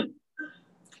 Yeah.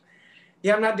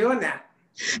 Yeah, I'm not doing that.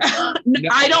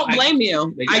 I don't blame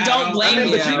you. I don't blame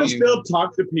you. But you can still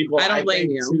talk to people. I don't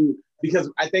blame you.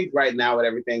 Because I think right now with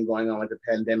everything going on with the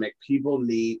pandemic, people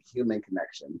need human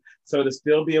connection. So to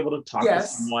still be able to talk to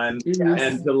someone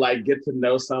and to like get to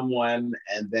know someone,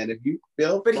 and then if you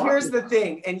feel. But here's the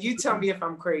thing, and you tell me if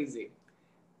I'm crazy.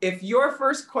 If your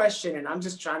first question, and I'm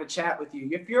just trying to chat with you,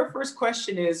 if your first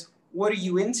question is, "What are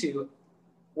you into?"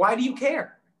 Why do you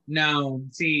care? No,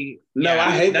 see,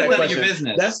 I hate that's that none of question. your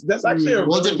business. That's actually a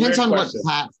well, it really depends on question. what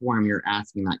platform you're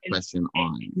asking that question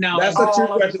on. No, that's a true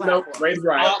question. No, raise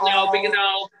right.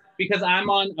 Because I'm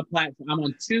on a platform. I'm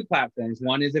on two platforms.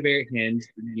 One is a very Hinge,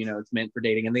 you know, it's meant for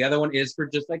dating, and the other one is for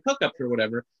just like hookups or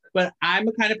whatever. But I'm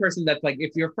the kind of person that's like,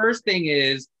 if your first thing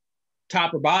is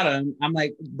top or bottom, I'm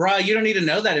like, bruh, you don't need to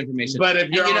know that information. But if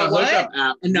you're on a hookup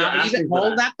app, not even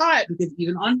hold that thought, because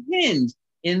even on Hinge,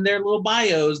 in their little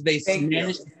bios, they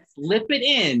slip it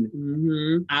in.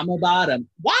 Mm-hmm. I'm a bottom.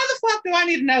 Why the fuck do I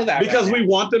need to know that? Because we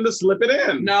want them to slip it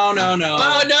in. No. Oh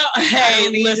no! Hey,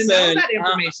 listen. To know that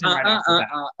information right after that.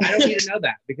 I don't need to know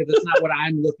that because it's not what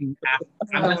I'm looking at.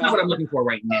 That's not what I'm looking for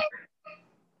right now.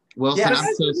 Wilson,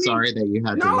 I'm so sorry that you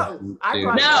had to. No,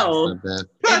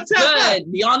 it's good.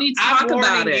 Y'all need to talk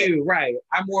about it. Right?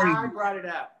 I'm warning you. I brought it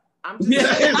up. I'm just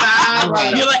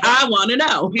You're like, I want to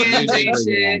know. Hinge ain't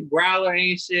shit, Growler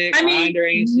ain't shit, I mean, Grindr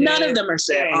ain't shit. None of them are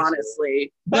shit,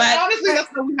 honestly. But honestly, that's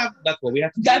what we have. That's what we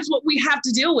have to. That's what we have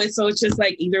to deal with. So it's just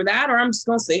like either that, or I'm just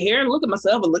gonna sit here and look at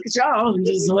myself and look at y'all and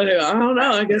just like, I don't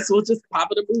know. I guess we'll just pop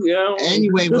it a movie.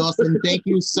 Anyway, Wilson, thank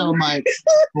you so much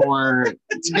for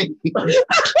taking.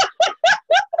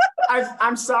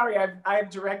 I'm sorry. I've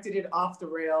directed it off the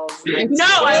rails. No,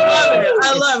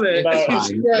 I love it.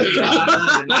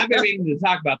 I've been meaning to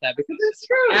talk about that because it's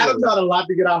true. Adam's got a lot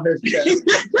to get off his chest.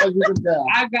 I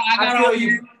feel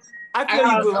you.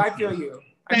 I feel you.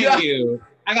 Thank you.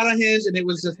 I got on Hinge and it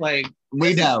was just like,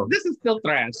 we know this is still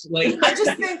trash. Like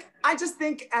I just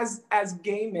think as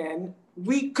gay men,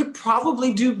 we could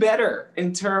probably do better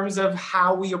in terms of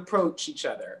how we approach each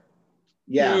other.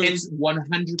 Yeah, it's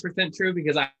 100% true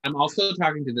because I'm also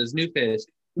talking to this new fish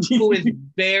who is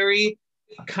very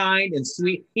kind and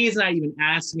sweet. He's not even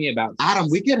asked me about Adam.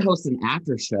 We could host an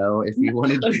after show if you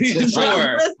wanted to.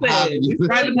 Sure.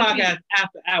 Private podcast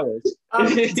after hours. The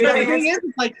thing is,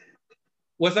 it's like,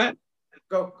 what's that?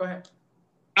 Go ahead.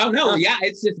 Oh no, yeah,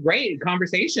 it's just great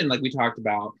conversation. Like we talked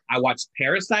about, I watched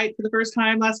Parasite for the first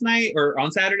time last night or on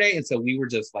Saturday, and so we were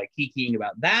just like kikiing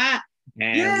about that.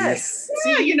 And yes,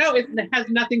 see, you know, it has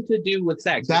nothing to do with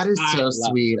sex. That is so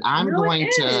sweet. I'm going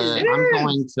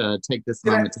to take this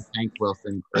moment to thank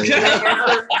Wilson. Did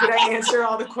I answer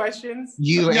all the questions?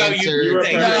 You answered. You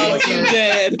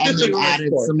did. And then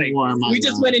added some more. We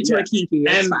just went into a kiki.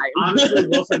 And honestly,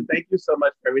 Wilson, thank you so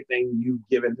much for everything you've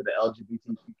given to the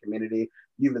LGBTQ community.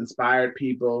 You've inspired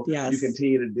people. Yes. You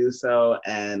continue to do so,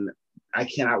 and I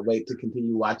cannot wait to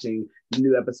continue watching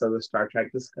new episodes of Star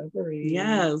Trek Discovery.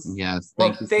 Yes.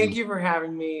 Thank you for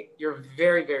having me. You're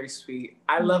very, very sweet.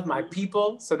 I love my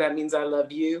people, so that means I love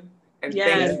you. And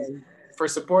thank you for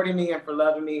supporting me and for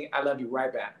loving me. I love you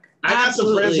right back. I got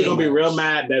some friends who are gonna be real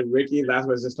mad that Ricky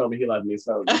Vasquez just told me he loved me.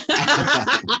 So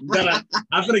I'm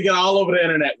gonna get all over the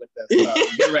internet with this. So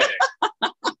get ready.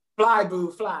 Fly, boo,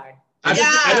 fly. I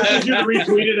just need you to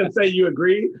retweet it and say you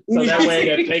agree, so that way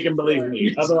that they can believe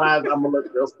me. Otherwise, I'm gonna look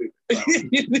real stupid.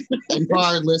 And for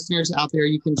our listeners out there,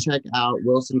 you can check out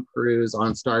Wilson Cruz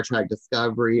on Star Trek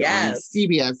Discovery on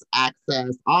CBS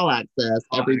Access, All Access,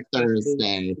 every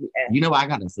Thursday. You know, I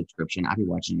got a subscription. I be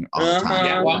watching it all the time.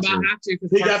 Yeah, well, I'm gonna have to.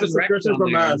 He got the subscription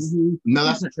from us. No,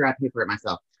 that's not true. I pay for it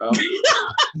myself. Oh.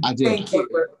 I do. Thank you.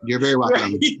 You're very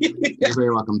welcome. You're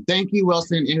very welcome. Thank you,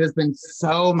 Wilson. It has been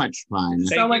so much fun.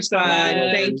 So much fun.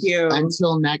 Thank you.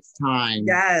 Until next time.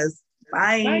 Yes.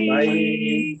 Bye.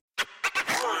 Bye.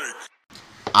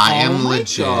 I am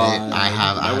legit. God. I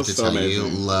have to tell you,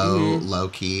 low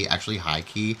key, actually high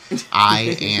key.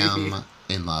 I am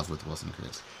in love with Wilson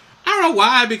Cruz. I don't know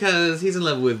why, because he's in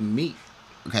love with me.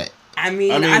 Okay. I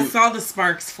mean, I saw the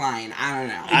sparks flying. I don't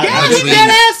know. Yeah, he dead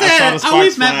ass I saw the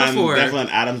we've sparks met flying, before. definitely in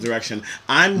Adam's direction. No.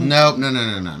 Oh,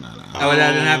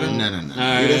 that didn't happen? No.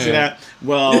 You didn't see that?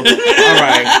 Well, all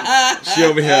right. She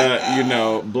over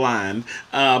here, blind.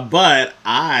 But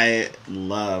I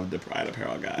love the Pride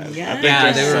Apparel guys. Yeah. I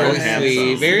think They they're were so really handsome.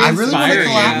 sweet. Very I really want to inspiring.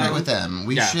 collaborate with them.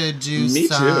 We Yeah. should do Me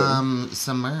too.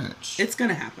 some merch. It's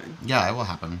gonna happen. Yeah, it will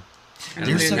happen. And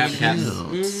They're they so have cute.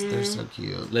 cats. They're so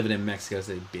cute. Living in Mexico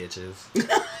City, bitches.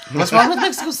 What's wrong with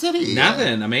Mexico City?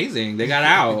 Nothing. Amazing. They got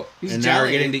out. He's and now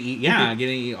we're jelly. getting to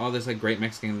eat all this like great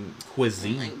Mexican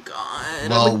cuisine. Oh my God.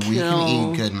 Well, we can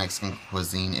eat good Mexican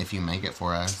cuisine if you make it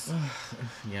for us.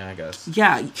 Yeah, I guess.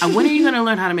 Yeah. When are you gonna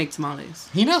learn how to make tamales?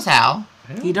 He knows how.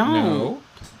 You don't. No.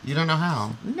 You don't know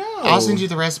how. No. I'll send you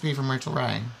the recipe from Rachel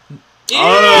Ray.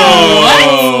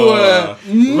 Oh! No.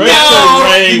 Rachel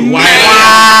Ray,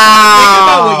 wow. Think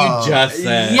about what you just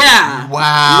said. Yeah.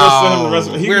 Wow.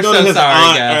 He We're can go so to his sorry,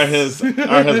 aunt guys.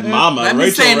 or his mama. I'm Rachel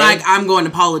just saying, Ray. like, I'm going to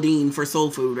Paula Deen for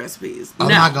soul food recipes. Oh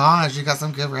No. my gosh, you got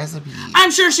some good recipes. I'm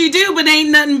sure she do, but ain't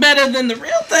nothing better than the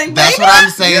real thing, That's baby. what I'm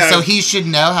saying. Yeah. So he should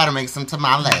know how to make some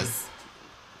tamales.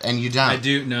 And you don't. I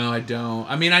do. No, I don't.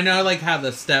 I mean, I know like how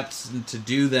the steps to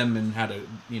do them and how to,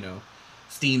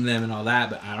 steam them and all that,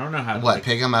 but I don't know how to. What,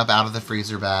 pick them up out of the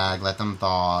freezer bag, let them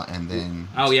thaw, and then...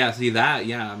 Oh, yeah, see that?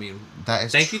 Yeah, I mean... That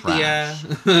is Thank trash.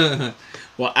 you, Thea.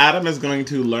 Well, Adam is going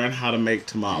to learn how to make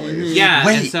tamales. Yeah,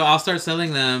 Wait. and so I'll start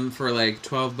selling them for like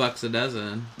 $12 a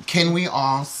dozen. Can we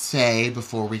all say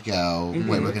before we go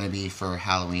what we're going to be for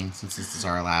Halloween, since this is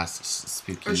our last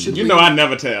spooky... Or should You know I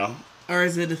never tell. Or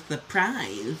is it a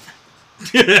surprise?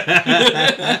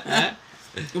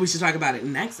 We should talk about it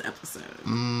next episode.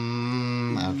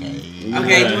 Okay.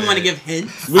 Okay, do we want to give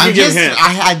hints? We can give hints.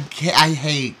 I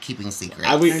hate keeping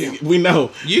secrets. We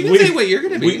know. You can say what you're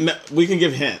going to be. We can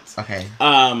give hints. Okay.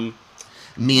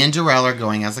 Me and Jarrell are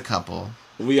going as a couple.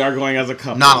 We are going as a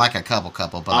couple. Not like a couple,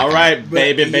 but like all right,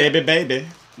 baby.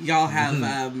 Y'all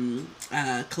have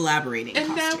collaborating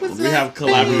costumes. We have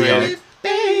collaborating.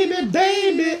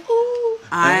 Baby. Ooh.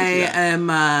 I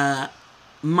am.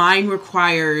 Mine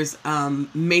requires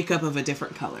makeup of a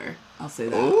different color. I'll say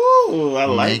that. Ooh, I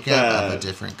like makeup that. of a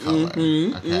different color.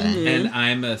 Okay. And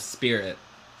I'm a spirit.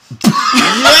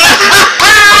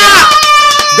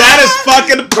 That is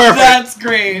fucking perfect. That's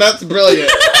great. That's brilliant.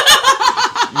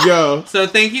 Yo. So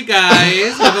thank you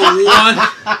guys.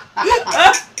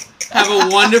 Have a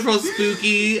wonderful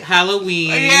spooky Halloween.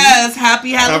 Yes,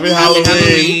 happy Halloween. Happy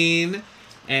Halloween.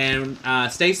 And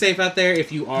stay safe out there.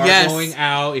 If you are going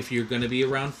out, if you're going to be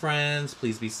around friends,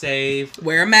 please be safe.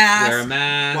 Wear a mask.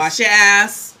 Wash your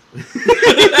ass.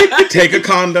 Take a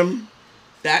condom.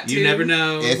 That too. You never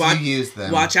know. If you use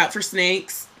them. Watch out for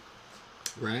snakes.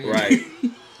 Right.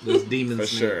 Those demons. For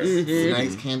sure.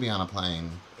 Snakes can be on a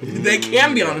plane. They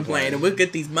can be on a plane, and we'll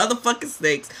get these motherfucking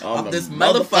snakes off the this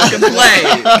motherfucking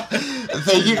plane.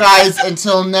 Thank you guys.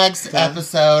 Until next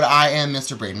episode, I am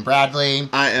Mr. Braden Bradley.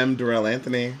 I am Darrell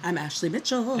Anthony. I'm Ashley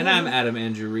Mitchell. And I'm Adam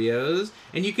Andrew Rios.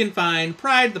 And you can find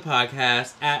Pride the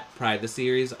Podcast at Pride the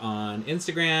Series on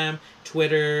Instagram,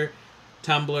 Twitter,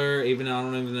 Tumblr, I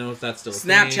don't even know if that's still a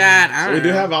Snapchat. thing. I don't know. We do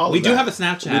have all We of do that. have a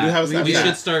Snapchat. We do have a Snapchat. We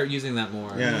should start using that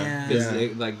more. Yeah. Because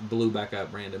it blew back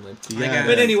up randomly. Yeah.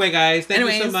 But anyway, guys, thank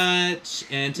you so much.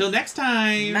 And until next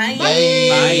time. Bye. Bye.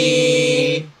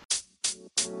 Bye.